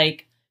that.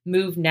 Like,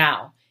 move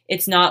now.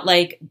 It's not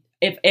like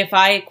if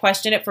I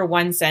question it for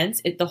 1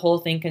 sense, the whole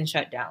thing can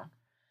shut down.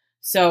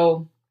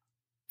 So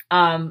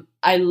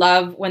I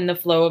love when the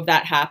flow of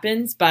that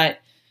happens. But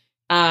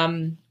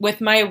with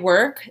my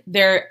work,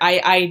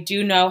 I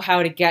do know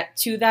how to get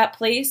to that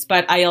place,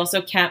 but I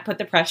also can't put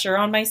the pressure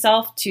on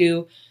myself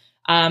to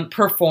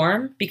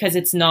perform, because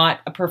it's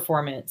not a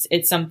performance.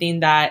 It's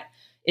something that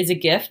is a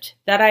gift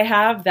that I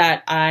have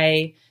that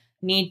I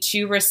need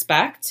to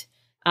respect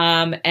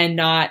and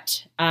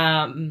not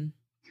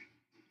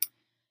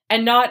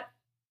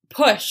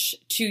push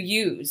to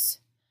use,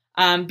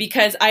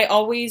 because I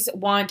always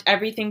want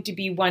everything to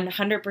be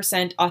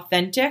 100%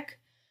 authentic.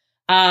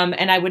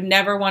 And I would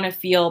never want to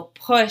feel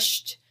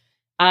pushed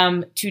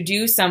to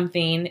do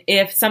something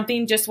if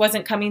something just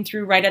wasn't coming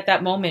through right at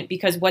that moment,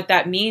 because what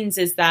that means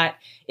is that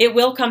it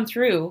will come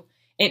through.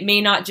 It may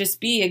not just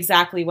be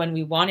exactly when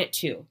we want it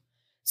to.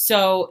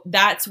 So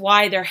that's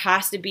why there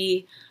has to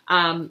be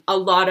a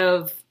lot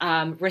of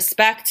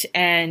respect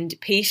and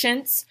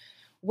patience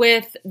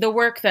with the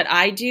work that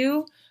I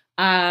do.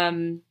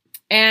 And,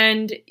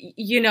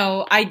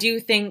 I do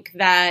think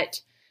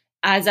that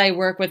as I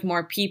work with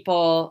more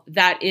people,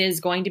 that is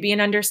going to be an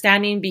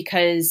understanding,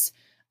 because,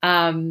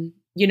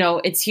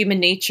 it's human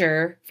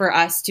nature for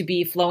us to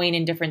be flowing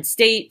in different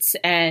states.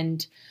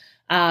 And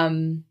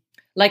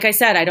like I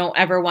said, I don't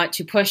ever want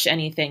to push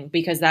anything,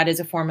 because that is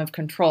a form of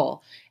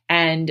control.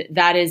 And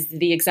that is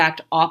the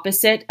exact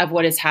opposite of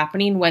what is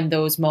happening when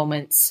those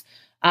moments,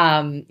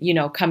 come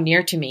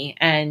near to me.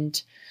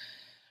 And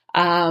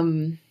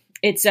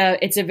it's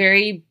a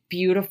very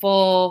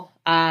beautiful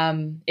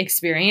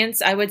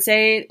experience, I would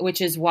say, which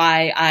is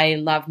why I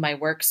love my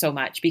work so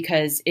much,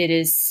 because it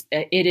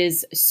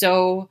is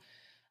so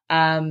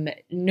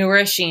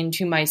nourishing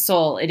to my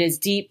soul. It is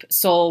deep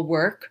soul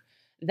work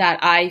that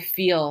I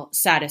feel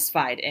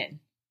satisfied in.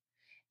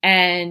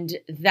 And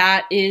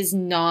that is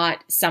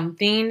not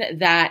something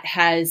that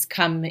has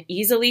come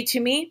easily to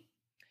me.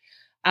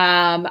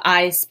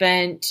 I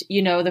spent,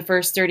 the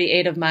first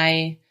 38 of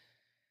my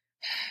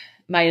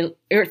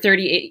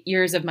 38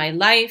 years of my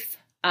life,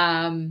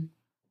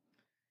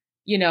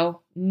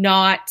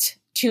 not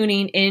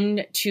tuning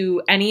in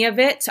to any of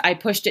it. I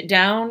pushed it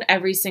down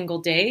every single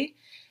day.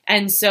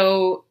 And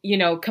so,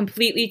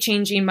 completely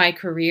changing my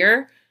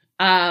career,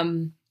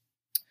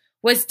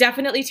 was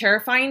definitely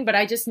terrifying, but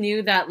I just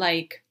knew that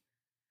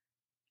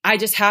I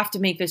just have to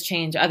make this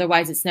change.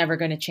 Otherwise it's never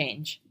going to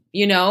change,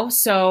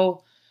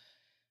 So,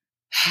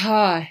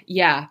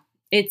 yeah,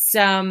 it's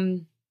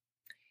a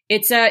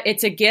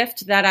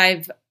gift that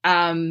I've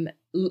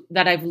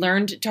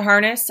learned to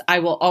harness. I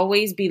will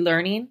always be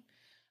learning.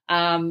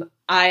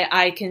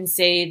 I can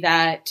say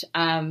that,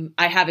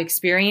 I have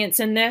experience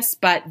in this,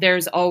 but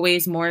there's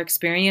always more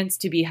experience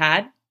to be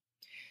had.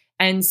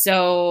 And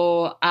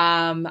so,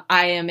 I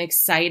am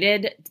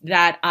excited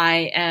that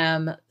I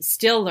am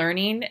still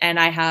learning, and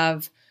I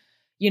have,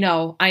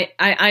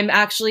 I'm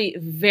actually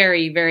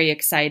very, very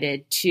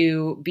excited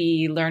to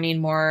be learning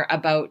more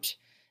about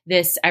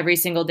this every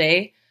single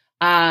day.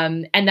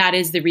 And that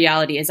is the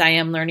reality, is I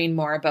am learning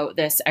more about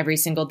this every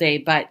single day,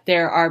 but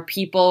there are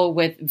people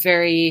with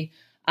very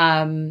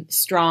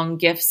strong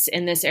gifts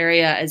in this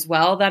area as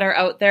well that are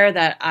out there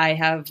that I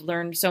have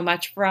learned so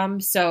much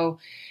from. So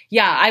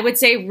yeah, I would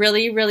say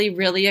really, really,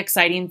 really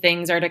exciting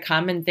things are to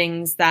come, and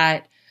things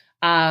that,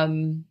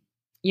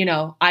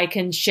 I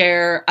can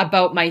share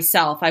about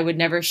myself. I would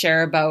never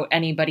share about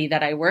anybody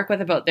that I work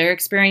with, about their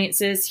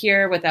experiences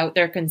here without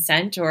their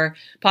consent, or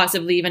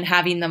possibly even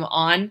having them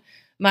on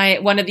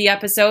one of the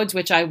episodes,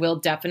 which I will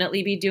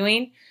definitely be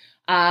doing.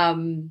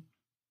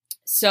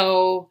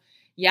 So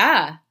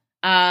yeah,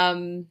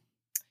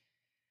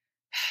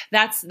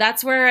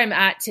 that's where I'm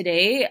at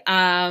today.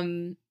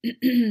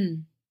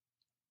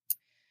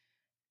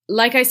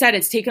 Like I said,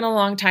 it's taken a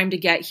long time to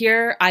get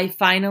here. I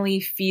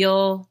finally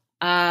feel,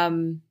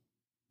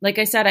 like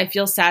I said, I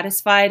feel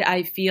satisfied.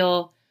 I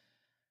feel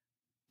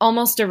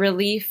almost a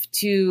relief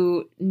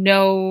to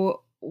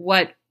know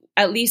what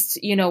at least,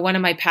 one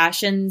of my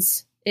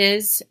passions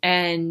is.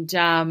 And,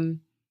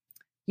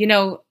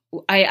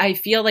 I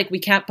feel like we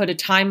can't put a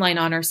timeline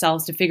on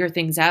ourselves to figure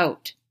things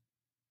out,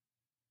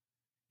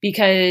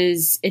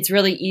 because it's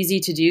really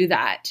easy to do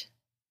that.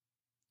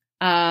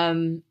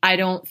 I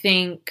don't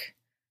think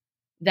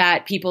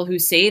that people who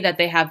say that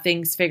they have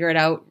things figured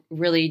out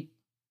really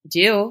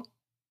do.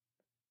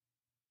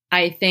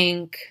 I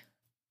think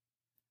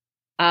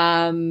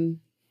I've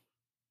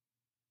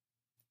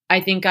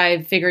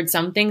figured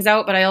some things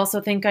out, but I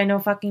also think I know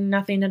fucking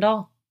nothing at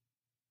all.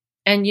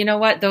 And you know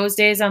what? Those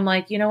days I'm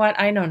like, you know what?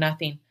 I know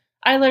nothing.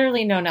 I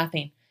literally know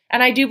nothing.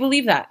 And I do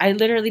believe that. I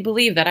literally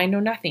believe that I know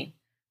nothing.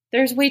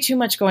 There's way too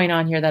much going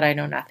on here that I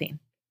know nothing.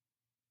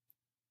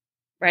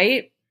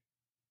 Right?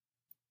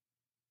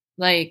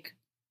 Like,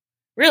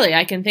 really,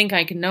 I can think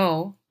I can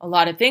know a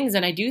lot of things,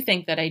 and I do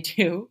think that I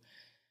do.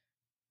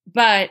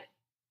 But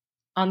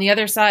on the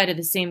other side of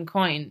the same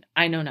coin,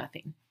 I know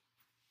nothing.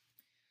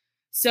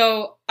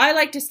 So I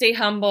like to stay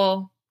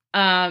humble,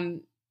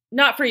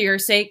 not for your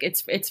sake.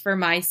 It's for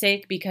my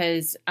sake,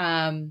 because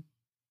I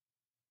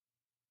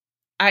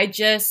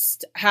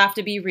just have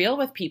to be real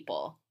with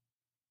people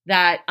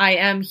that I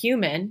am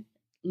human,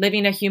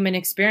 living a human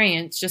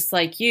experience just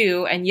like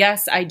you. And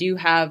yes, I do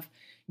have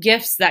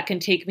gifts that can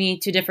take me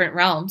to different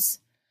realms.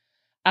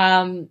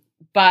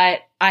 But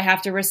I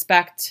have to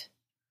respect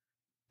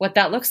what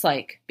that looks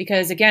like,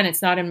 because again,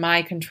 it's not in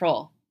my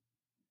control.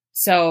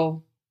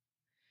 So,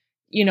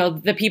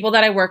 the people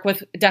that I work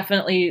with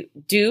definitely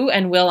do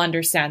and will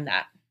understand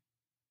that.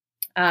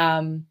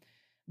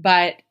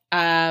 But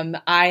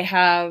I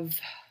have,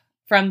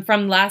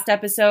 from last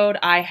episode,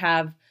 I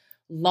have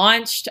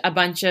launched a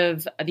bunch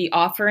of the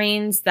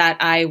offerings that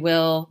I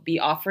will be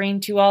offering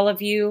to all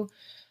of you.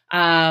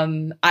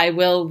 I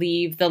will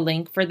leave the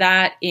link for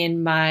that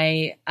in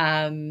my,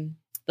 the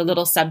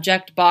little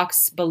subject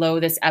box below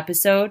this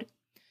episode.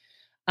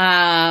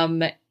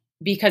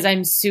 Because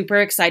I'm super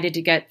excited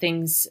to get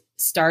things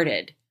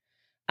started.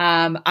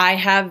 I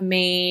have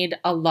made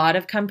a lot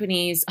of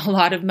companies a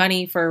lot of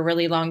money for a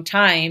really long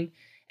time,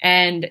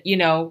 and,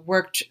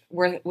 worked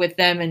with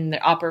them in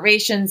the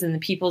operations and the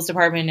people's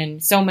department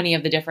and so many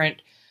of the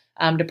different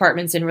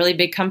departments in really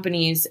big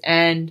companies.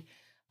 And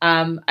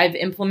I've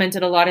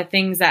implemented a lot of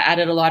things that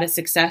added a lot of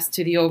success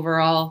to the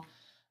overall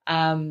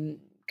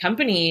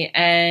company.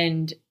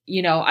 And,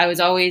 I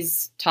was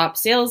always top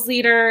sales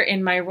leader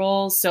in my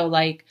roles. So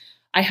like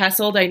I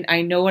hustled,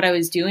 I know what I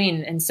was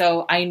doing. And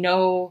so I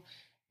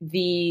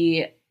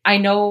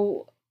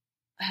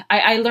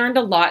learned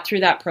a lot through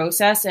that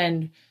process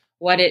and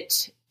what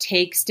it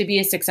takes to be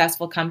a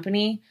successful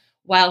company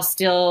while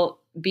still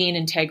being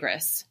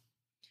integrous.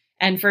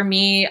 And for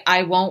me,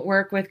 I won't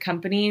work with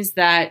companies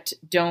that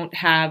don't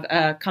have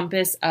a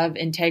compass of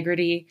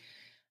integrity.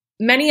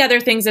 Many other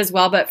things as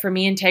well, but for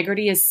me,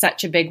 integrity is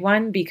such a big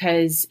one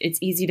because it's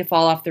easy to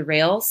fall off the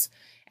rails.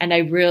 And I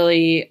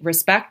really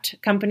respect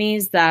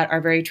companies that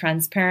are very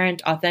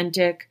transparent,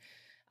 authentic,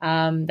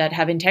 that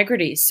have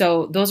integrity.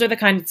 So those are the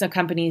kinds of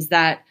companies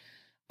that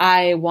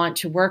I want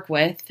to work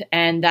with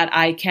and that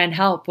I can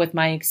help with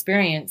my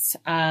experience.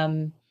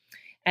 And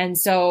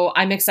so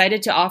I'm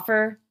excited to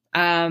offer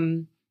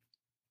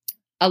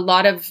a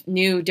lot of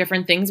new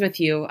different things with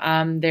you.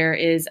 I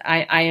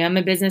am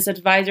a business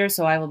advisor,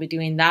 so I will be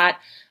doing that.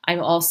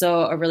 I'm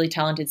also a really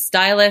talented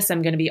stylist.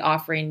 I'm going to be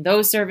offering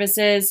those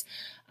services,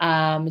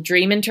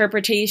 dream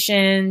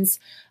interpretations,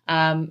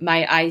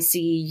 my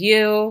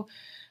ICU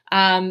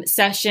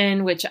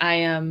session, which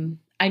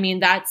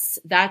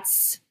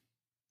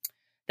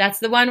that's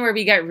the one where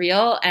we get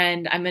real.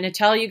 And I'm going to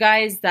tell you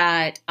guys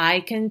that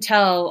I can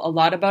tell a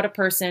lot about a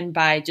person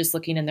by just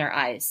looking in their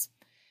eyes.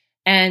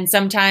 And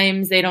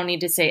sometimes they don't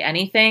need to say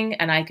anything,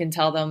 and I can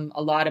tell them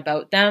a lot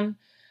about them.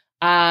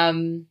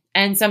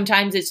 And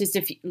sometimes it's just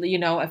a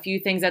few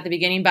things at the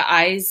beginning, but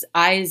eyes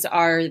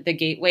are the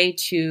gateway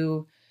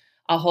to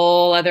a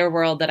whole other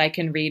world that I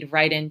can read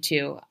right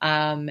into.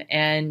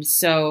 And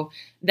so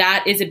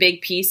that is a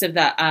big piece of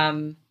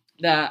the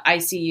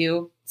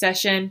ICU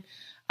session.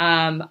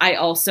 I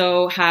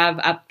also have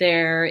up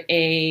there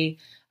a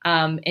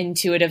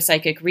intuitive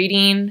psychic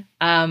reading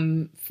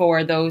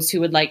for those who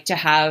would like to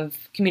have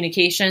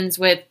communications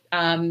with,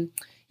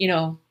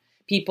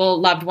 people,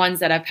 loved ones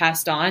that I've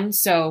passed on.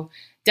 So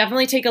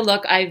definitely take a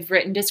look. I've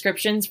written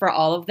descriptions for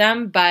all of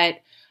them,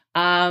 but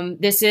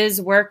this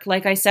is work,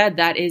 like I said,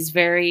 that is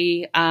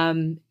very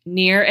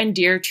near and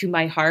dear to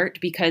my heart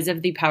because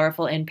of the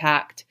powerful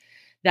impact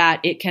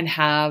that it can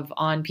have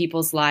on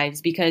people's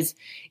lives, because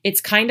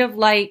it's kind of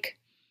like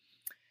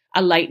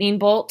a lightning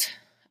bolt.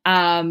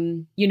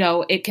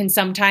 It can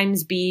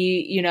sometimes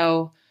be,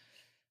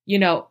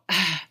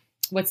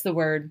 what's the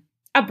word?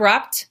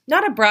 Abrupt,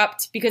 not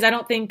abrupt, because I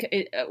don't think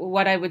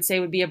what I would say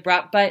would be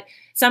abrupt, but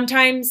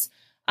sometimes,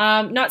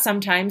 not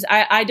sometimes,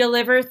 I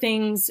deliver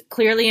things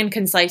clearly and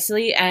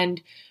concisely.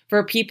 And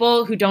for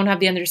people who don't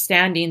have the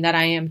understanding that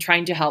I am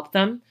trying to help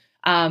them,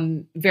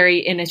 very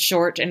in a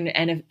short and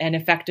an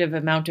effective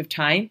amount of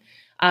time,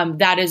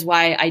 that is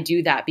why I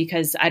do that,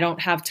 because I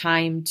don't have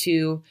time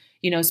to,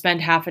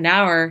 spend half an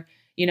hour,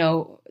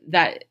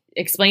 that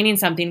explaining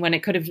something when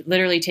it could have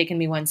literally taken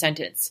me one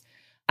sentence.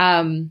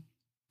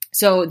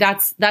 So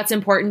that's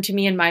important to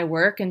me in my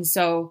work. And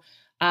so,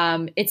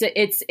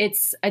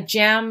 it's a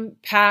jam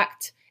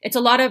packed, it's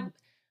a lot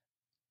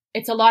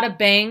of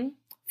bang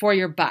for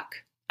your buck.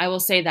 I will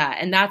say that.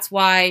 And that's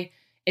why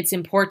it's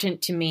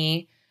important to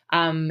me,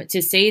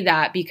 to say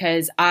that,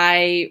 because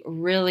I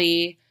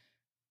really,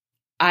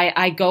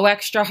 I go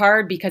extra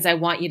hard because I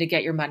want you to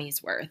get your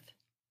money's worth.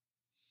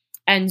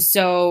 And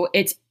so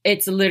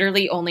it's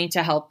literally only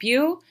to help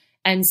you.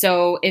 And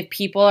so if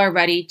people are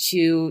ready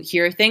to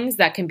hear things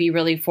that can be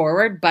really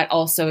forward, but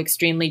also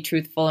extremely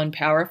truthful and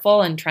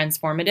powerful and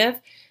transformative,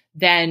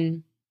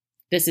 then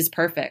this is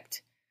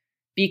perfect,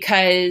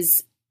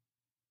 because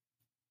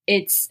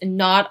it's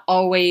not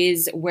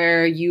always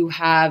where you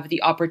have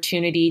the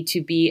opportunity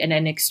to be in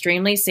an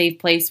extremely safe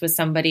place with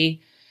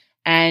somebody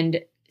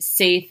and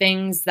say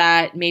things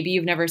that maybe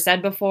you've never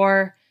said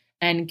before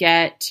and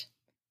get,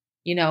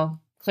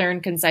 clear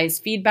and concise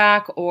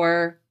feedback,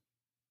 or,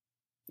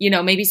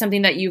 maybe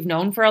something that you've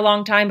known for a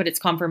long time, but it's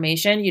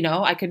confirmation.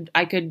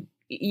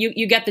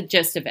 You get the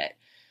gist of it.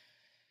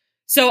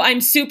 So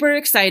I'm super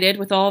excited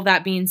with all of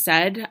that being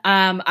said.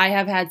 I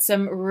have had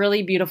some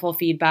really beautiful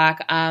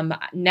feedback.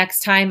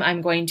 Next time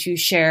I'm going to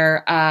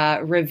share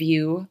a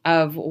review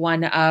of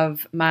one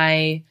of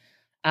my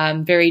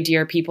very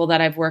dear people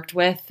that I've worked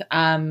with.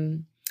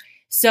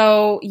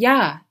 So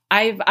yeah,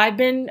 I've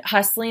been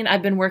hustling.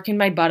 I've been working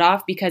my butt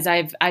off because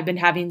I've been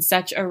having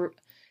such a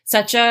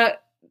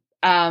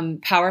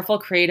powerful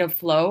creative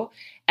flow.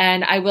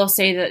 And I will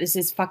say that this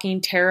is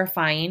fucking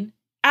terrifying,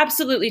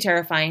 absolutely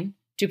terrifying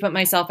to put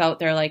myself out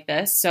there like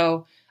this.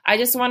 So I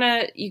just want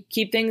to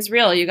keep things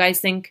real. You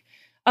guys think,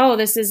 oh,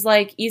 this is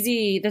like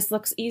easy. This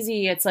looks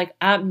easy. It's like,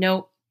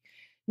 no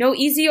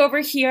easy over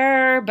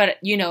here, but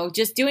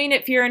just doing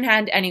it fear in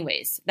hand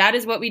anyways. That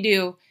is what we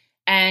do.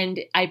 And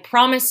I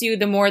promise you,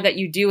 the more that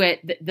you do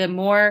it, the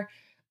more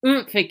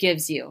oomph it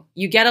gives you.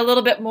 You get a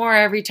little bit more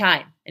every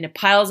time, and it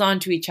piles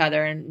onto each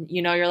other. And,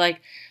 you're like,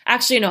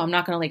 actually, no, I'm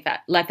not going to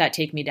let that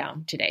take me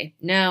down today.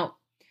 No,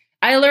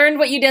 I learned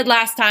what you did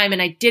last time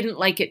and I didn't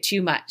like it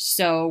too much.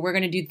 So we're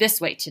going to do this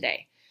way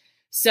today.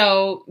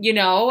 So,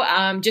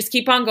 just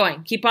keep on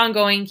going, keep on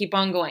going, keep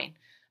on going.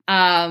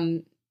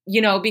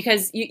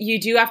 Because you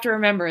do have to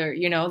remember,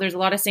 there's a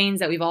lot of sayings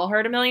that we've all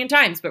heard a million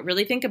times, but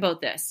really think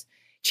about this.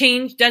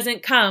 Change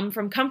doesn't come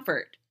from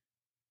comfort.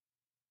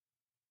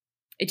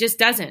 It just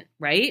doesn't,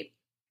 right?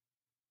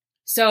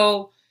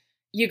 So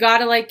you got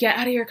to get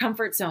out of your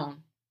comfort zone.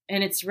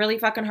 And it's really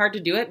fucking hard to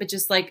do it, but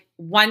just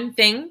one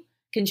thing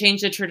can change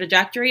the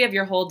trajectory of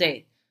your whole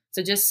day.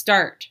 So just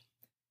start.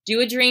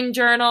 Do a dream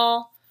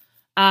journal.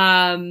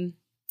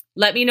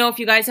 Let me know if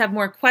you guys have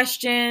more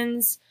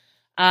questions.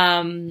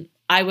 I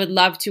would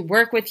love to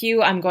work with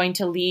you. I'm going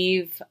to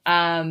leave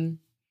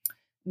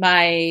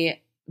my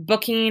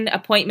booking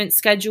appointment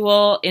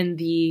schedule in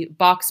the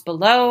box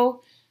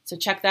below. So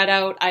check that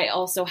out. I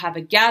also have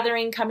a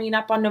gathering coming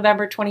up on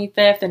November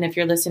 25th. And if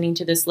you're listening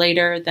to this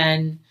later,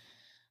 then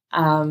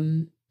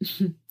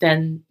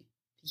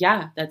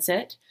yeah, that's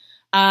it.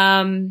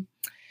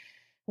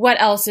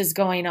 What else is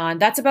going on?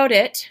 That's about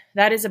it.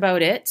 That is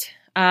about it.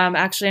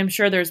 Actually, I'm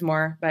sure there's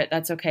more, but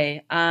that's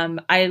okay.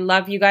 I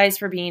love you guys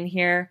for being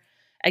here.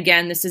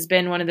 Again, this has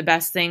been one of the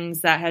best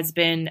things that has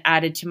been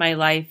added to my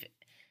life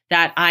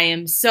that I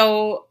am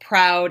so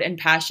proud and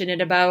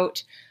passionate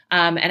about.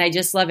 And I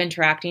just love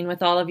interacting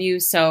with all of you.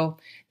 So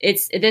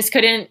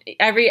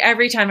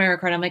every time I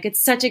record, I'm like,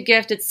 it's such a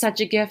gift. It's such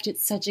a gift.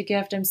 It's such a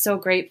gift. I'm so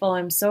grateful.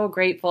 I'm so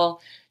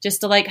grateful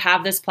just to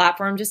have this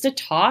platform, just to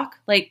talk.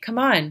 Come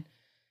on.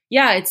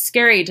 Yeah, it's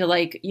scary to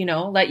let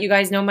you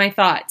guys know my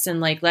thoughts and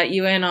let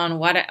you in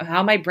on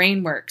how my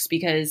brain works,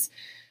 because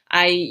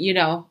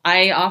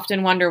I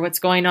often wonder what's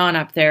going on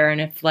up there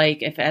and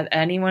if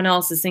anyone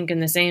else is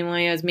thinking the same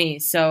way as me.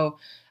 So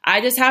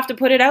I just have to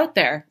put it out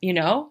there,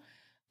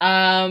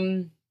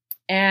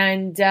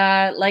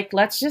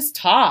 let's just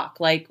talk.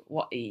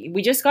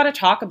 We just got to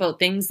talk about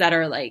things that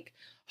are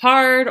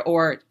hard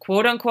or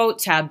quote unquote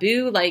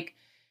taboo.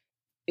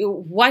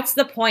 What's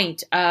the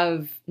point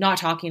of not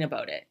talking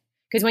about it?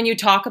 Because when you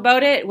talk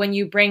about it, when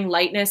you bring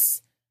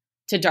lightness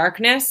to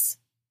darkness,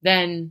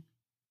 then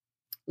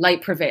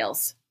light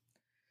prevails.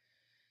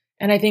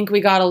 And I think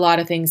we got a lot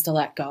of things to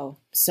let go.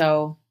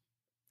 So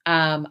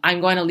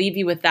I'm going to leave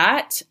you with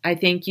that. I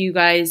thank you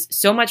guys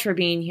so much for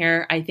being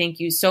here. I thank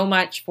you so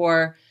much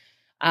for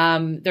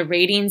the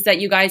ratings that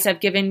you guys have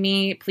given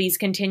me. Please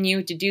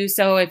continue to do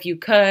so if you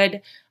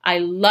could. I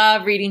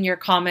love reading your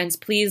comments.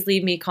 Please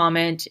leave me a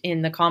comment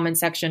in the comment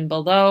section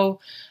below.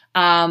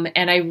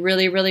 And I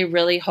really, really,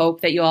 really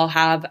hope that you all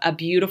have a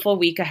beautiful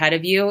week ahead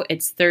of you.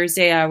 It's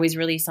Thursday. I always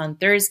release on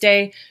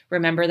Thursday.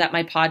 Remember that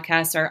my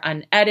podcasts are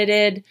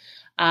unedited.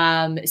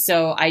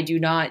 So I do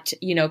not,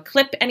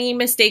 clip any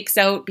mistakes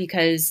out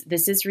because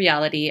this is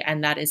reality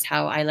and that is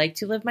how I like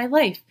to live my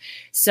life.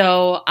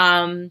 So,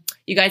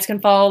 you guys can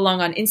follow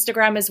along on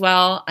Instagram as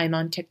well. I'm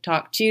on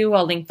TikTok too.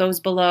 I'll link those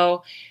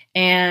below.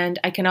 And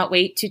I cannot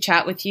wait to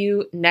chat with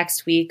you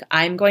next week.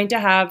 I'm going to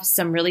have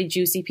some really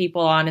juicy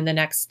people on in the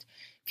next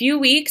few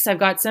weeks. I've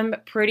got some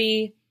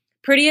pretty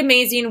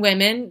amazing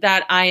women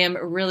that I am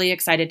really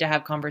excited to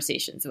have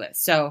conversations with.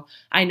 So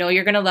I know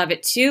you're going to love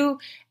it too.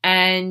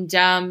 And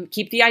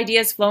keep the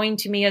ideas flowing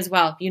to me as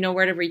well. You know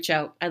where to reach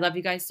out. I love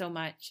you guys so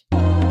much.